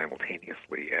down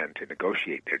simultaneously and to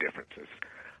negotiate their differences.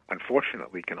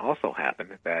 Unfortunately, it can also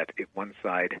happen that if one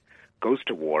side goes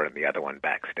to war and the other one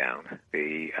backs down,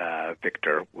 the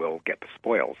victor will get the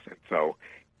spoils. And so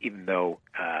even though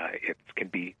it can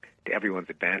be to everyone's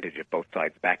advantage if both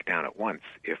sides back down at once,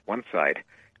 if one side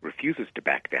refuses to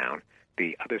back down,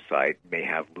 the other side may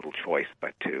have little choice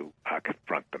but to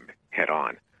confront them head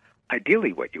on.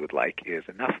 Ideally, what you would like is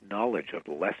enough knowledge of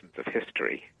the lessons of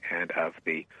history and of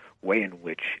the way in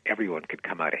which everyone could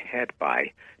come out ahead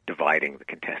by dividing the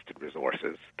contested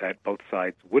resources that both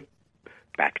sides would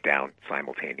back down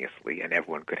simultaneously and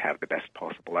everyone could have the best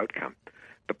possible outcome.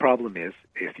 The problem is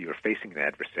if you're facing an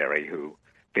adversary who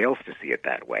fails to see it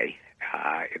that way,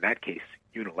 in that case,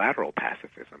 unilateral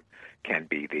pacifism can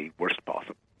be the worst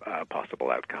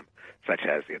possible outcome, such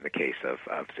as in the case of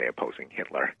say, opposing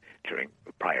Hitler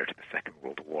prior to the Second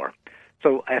World War.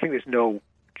 So I think there's no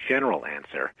general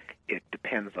answer. It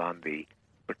depends on the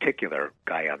particular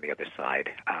guy on the other side.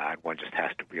 One just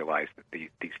has to realize that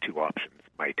these two options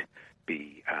might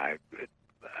be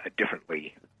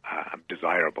differently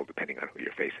desirable depending on who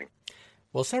you're facing.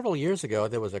 Well, several years ago,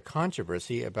 there was a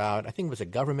controversy about, I think it was a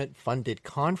government-funded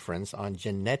conference on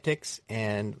genetics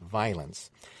and violence.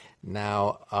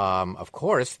 Now, of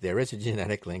course, there is a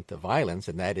genetic link to violence,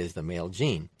 and that is the male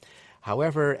gene.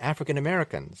 However, African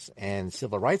Americans and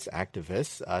civil rights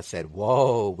activists said,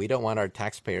 whoa, we don't want our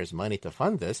taxpayers' money to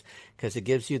fund this because it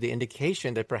gives you the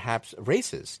indication that perhaps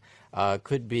races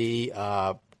could be,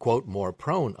 quote, more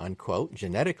prone, unquote,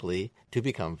 genetically to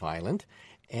become violent,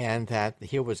 and that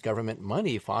here was government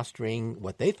money fostering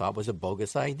what they thought was a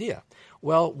bogus idea.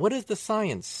 Well, what does the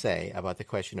science say about the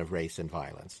question of race and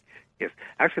violence? Yes,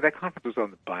 actually, that conference was on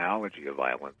the biology of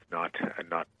violence, not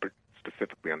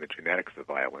specifically on the genetics of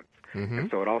violence. Mm-hmm.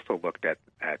 And so it also looked at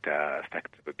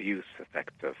effects of abuse,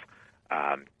 effects of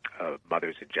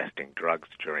mothers ingesting drugs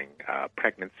during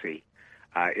pregnancy.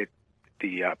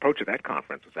 The approach of that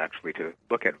conference was actually to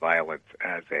look at violence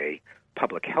as a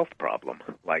public health problem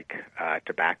like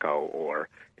tobacco or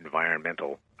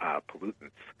environmental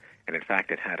pollutants. And in fact,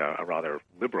 it had a rather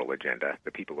liberal agenda.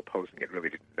 The people opposing it really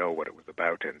didn't know what it was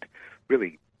about and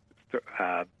really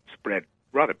spread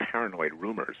rather paranoid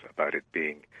rumors about it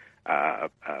being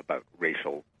about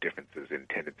racial differences in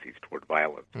tendencies toward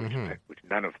violence, which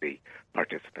none of the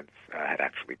participants had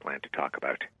actually planned to talk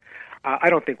about. I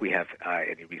don't think we have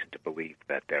any reason to believe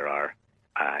that there are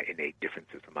innate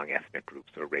differences among ethnic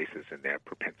groups or races in their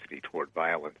propensity toward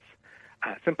violence,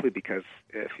 simply because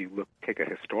if you take a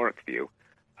historic view,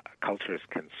 cultures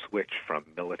can switch from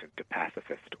militant to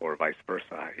pacifist or vice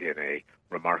versa in a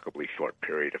remarkably short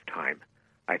period of time.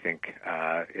 I think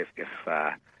if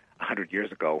 100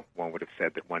 years ago, one would have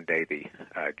said that one day the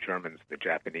Germans, the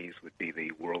Japanese, would be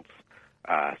the world's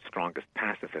strongest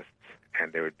pacifists,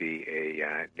 and there would be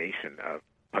a nation of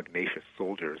pugnacious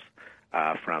soldiers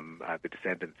from the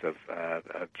descendants of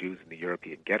Jews in the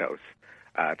European ghettos.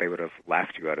 They would have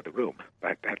laughed you out of the room.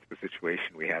 But that's the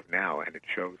situation we have now, and it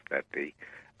shows that the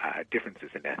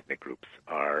differences in ethnic groups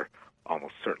are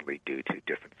almost certainly due to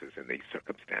differences in the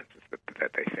circumstances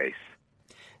that they face.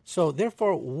 So,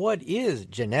 therefore, what is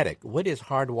genetic? What is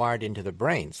hardwired into the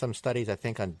brain? Some studies, I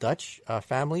think, on Dutch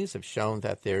families have shown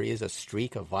that there is a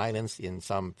streak of violence in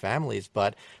some families,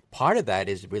 but part of that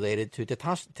is related to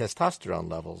testosterone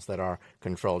levels that are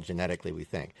controlled genetically, we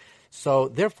think. So,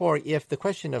 therefore, if the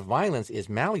question of violence is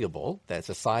malleable, that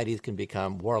societies can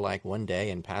become warlike one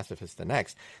day and pacifist the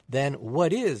next, then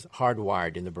what is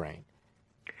hardwired in the brain?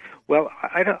 Well,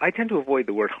 I tend to avoid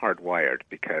the word hardwired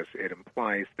because it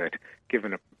implies that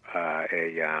given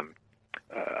a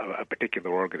particular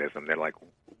organism, they're like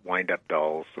wind-up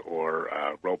dolls or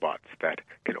robots that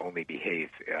can only behave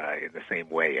in the same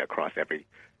way across every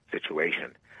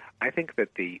situation. I think that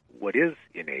what is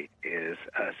innate is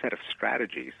a set of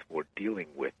strategies for dealing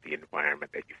with the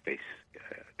environment that you face,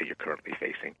 that you're currently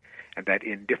facing, and that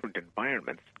in different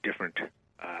environments, different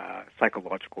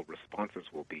psychological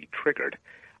responses will be triggered,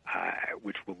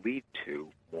 which will lead to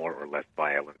more or less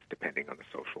violence depending on the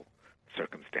social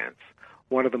circumstance.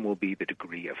 One of them will be the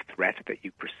degree of threat that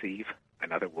you perceive.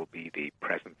 Another will be the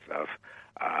presence of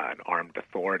an armed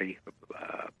authority,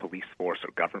 police force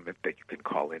or government that you can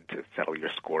call in to settle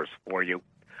your scores for you.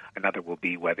 Another will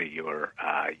be whether you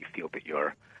feel that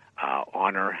your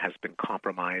honor has been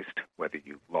compromised, whether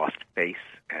you've lost face,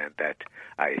 and that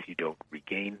if you don't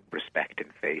regain respect in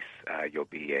face, you'll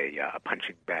be a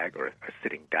punching bag or a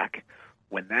sitting duck.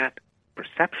 When that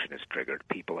perception is triggered,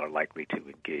 people are likely to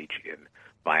engage in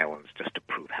violence just to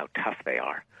prove how tough they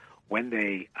are. When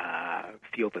they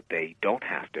feel that they don't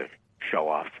have to show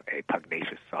off a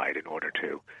pugnacious side in order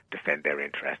to defend their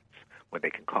interests, when they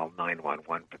can call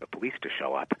 911 for the police to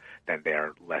show up, then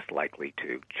they're less likely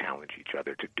to challenge each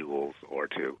other to duels or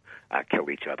to kill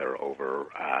each other over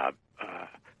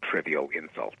trivial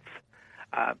insults.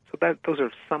 So those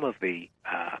are some of the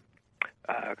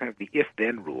kind of the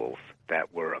if-then rules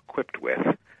that we're equipped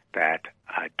with that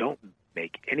don't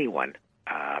make anyone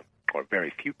or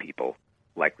very few people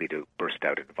likely to burst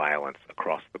out in violence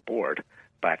across the board,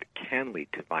 but can lead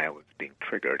to violence being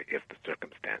triggered if the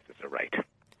circumstances are right.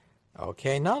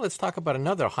 Okay, now let's talk about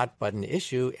another hot-button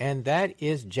issue, and that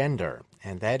is gender,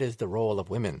 and that is the role of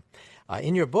women.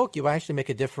 In your book, you actually make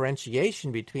a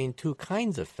differentiation between two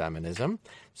kinds of feminism.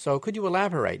 So could you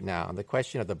elaborate now on the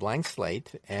question of the blank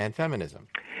slate and feminism?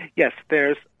 Yes,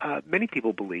 there's many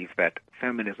people believe that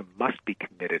feminism must be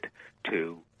committed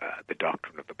to the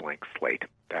doctrine of the blank slate,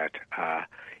 that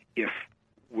if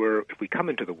we come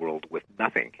into the world with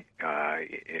nothing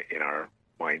in our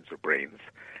minds or brains,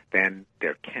 then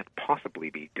there can't possibly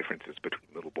be differences between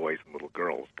little boys and little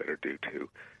girls that are due to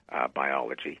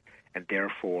biology. And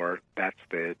therefore, that's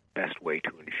the best way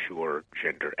to ensure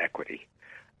gender equity.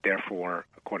 Therefore,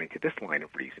 according to this line of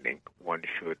reasoning, one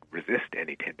should resist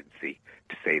any tendency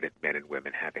to say that men and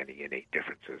women have any innate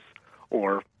differences,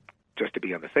 or just to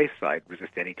be on the safe side,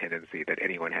 resist any tendency that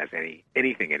anyone has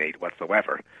anything innate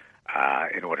whatsoever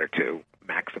in order to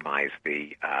maximize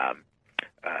the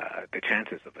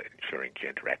chances of ensuring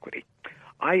gender equity.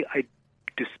 I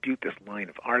dispute this line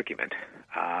of argument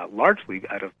largely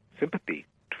out of sympathy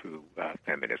to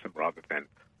feminism rather than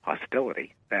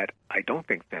hostility, that I don't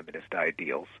think feminist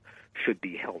ideals should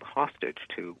be held hostage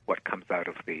to what comes out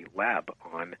of the lab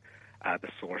on the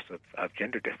source of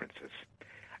gender differences.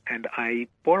 And I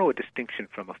borrow a distinction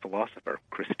from a philosopher,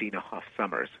 Christina Hoff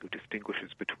Sommers, who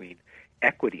distinguishes between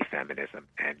equity feminism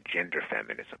and gender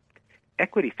feminism.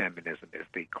 Equity feminism is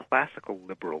the classical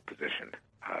liberal position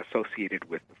associated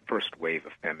with the first wave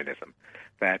of feminism,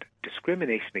 that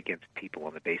discrimination against people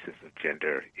on the basis of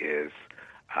gender is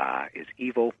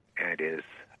evil and is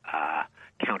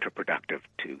counterproductive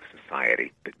to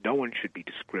society. But no one should be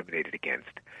discriminated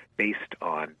against based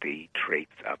on the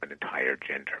traits of an entire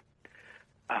gender.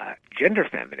 Gender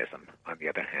feminism, on the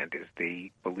other hand, is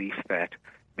the belief that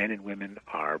men and women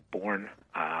are born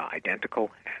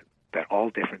identical, and that all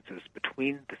differences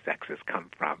between the sexes come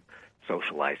from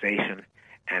socialization,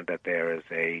 and that there is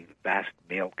a vast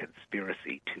male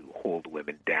conspiracy to hold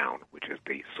women down, which is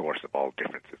the source of all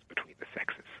differences between the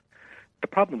sexes. The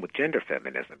problem with gender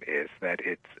feminism is that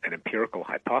it's an empirical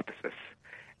hypothesis.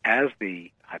 As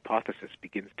the hypothesis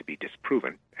begins to be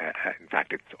disproven, in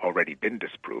fact, it's already been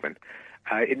disproven,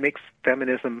 it makes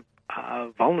feminism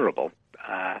vulnerable.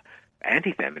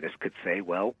 Anti-feminists could say,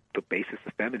 well, the basis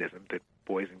of feminism, that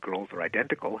boys and girls are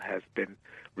identical, has been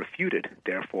refuted.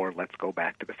 Therefore, let's go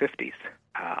back to the 50s.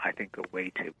 I think a way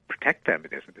to protect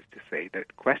feminism is to say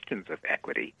that questions of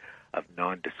equity, of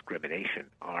non-discrimination,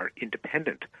 are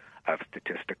independent of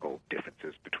statistical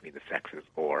differences between the sexes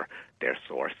or their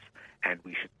source, and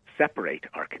we should separate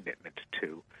our commitment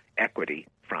to equity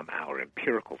from our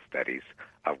empirical studies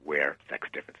of where sex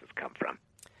differences come from.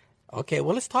 Okay,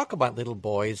 well, let's talk about little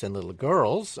boys and little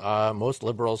girls. Most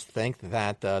liberals think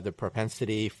that the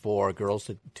propensity for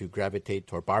girls to gravitate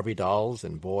toward Barbie dolls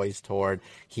and boys toward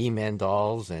He-Man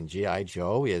dolls and G.I.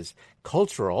 Joe is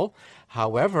cultural.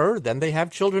 However, then they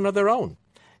have children of their own.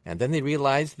 And then they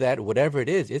realize that whatever it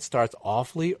is, it starts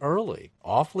awfully early,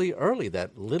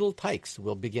 that little tykes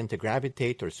will begin to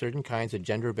gravitate toward certain kinds of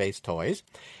gender-based toys.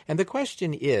 And the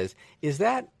question is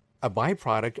that a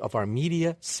byproduct of our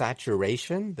media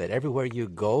saturation, that everywhere you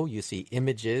go, you see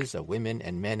images of women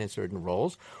and men in certain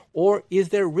roles? Or is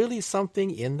there really something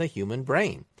in the human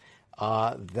brain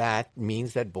that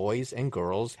means that boys and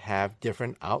girls have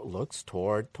different outlooks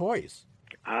toward toys?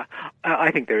 I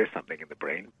think there is something in the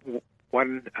brain.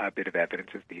 One bit of evidence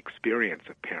is the experience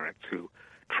of parents who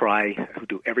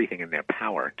do everything in their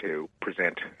power to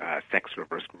present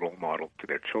sex-reversed role models to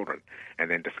their children, and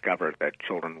then discover that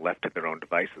children left to their own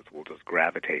devices will just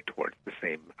gravitate towards the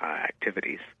same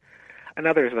activities.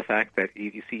 Another is the fact that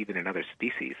you see even in other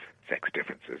species sex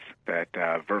differences, that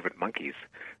vervet monkeys,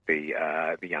 the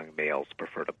young males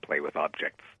prefer to play with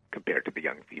objects compared to the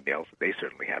young females. They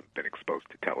certainly haven't been exposed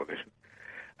to television.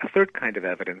 A third kind of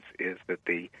evidence is that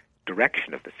the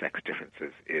direction of the sex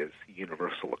differences is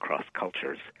universal across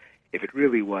cultures. If it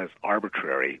really was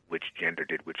arbitrary which gender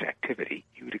did which activity,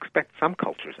 you would expect some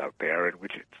cultures out there in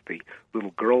which it's the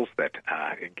little girls that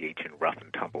engage in rough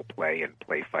and tumble play and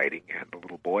play fighting, and the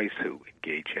little boys who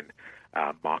engage in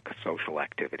mock social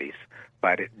activities.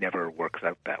 But it never works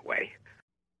out that way.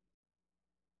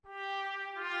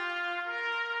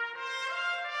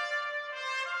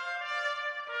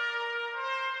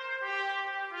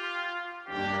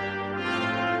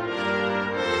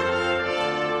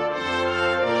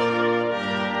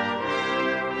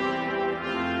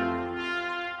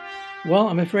 Well,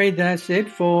 I'm afraid that's it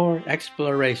for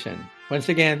Exploration. Once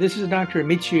again, this is Dr.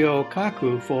 Michio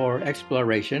Kaku for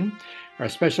Exploration. Our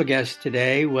special guest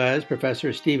today was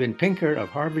Professor Steven Pinker of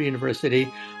Harvard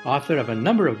University, author of a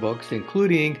number of books,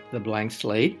 including The Blank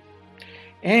Slate.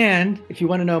 And if you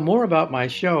want to know more about my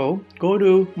show, go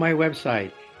to my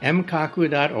website,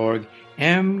 mkaku.org,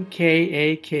 mkaku.org.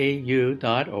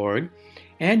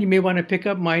 And you may want to pick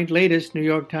up my latest New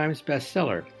York Times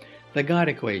bestseller, The God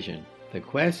Equation, The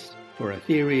Quest for a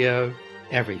Theory of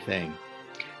Everything.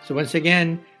 So once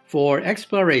again, for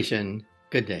Exploration,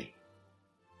 good day.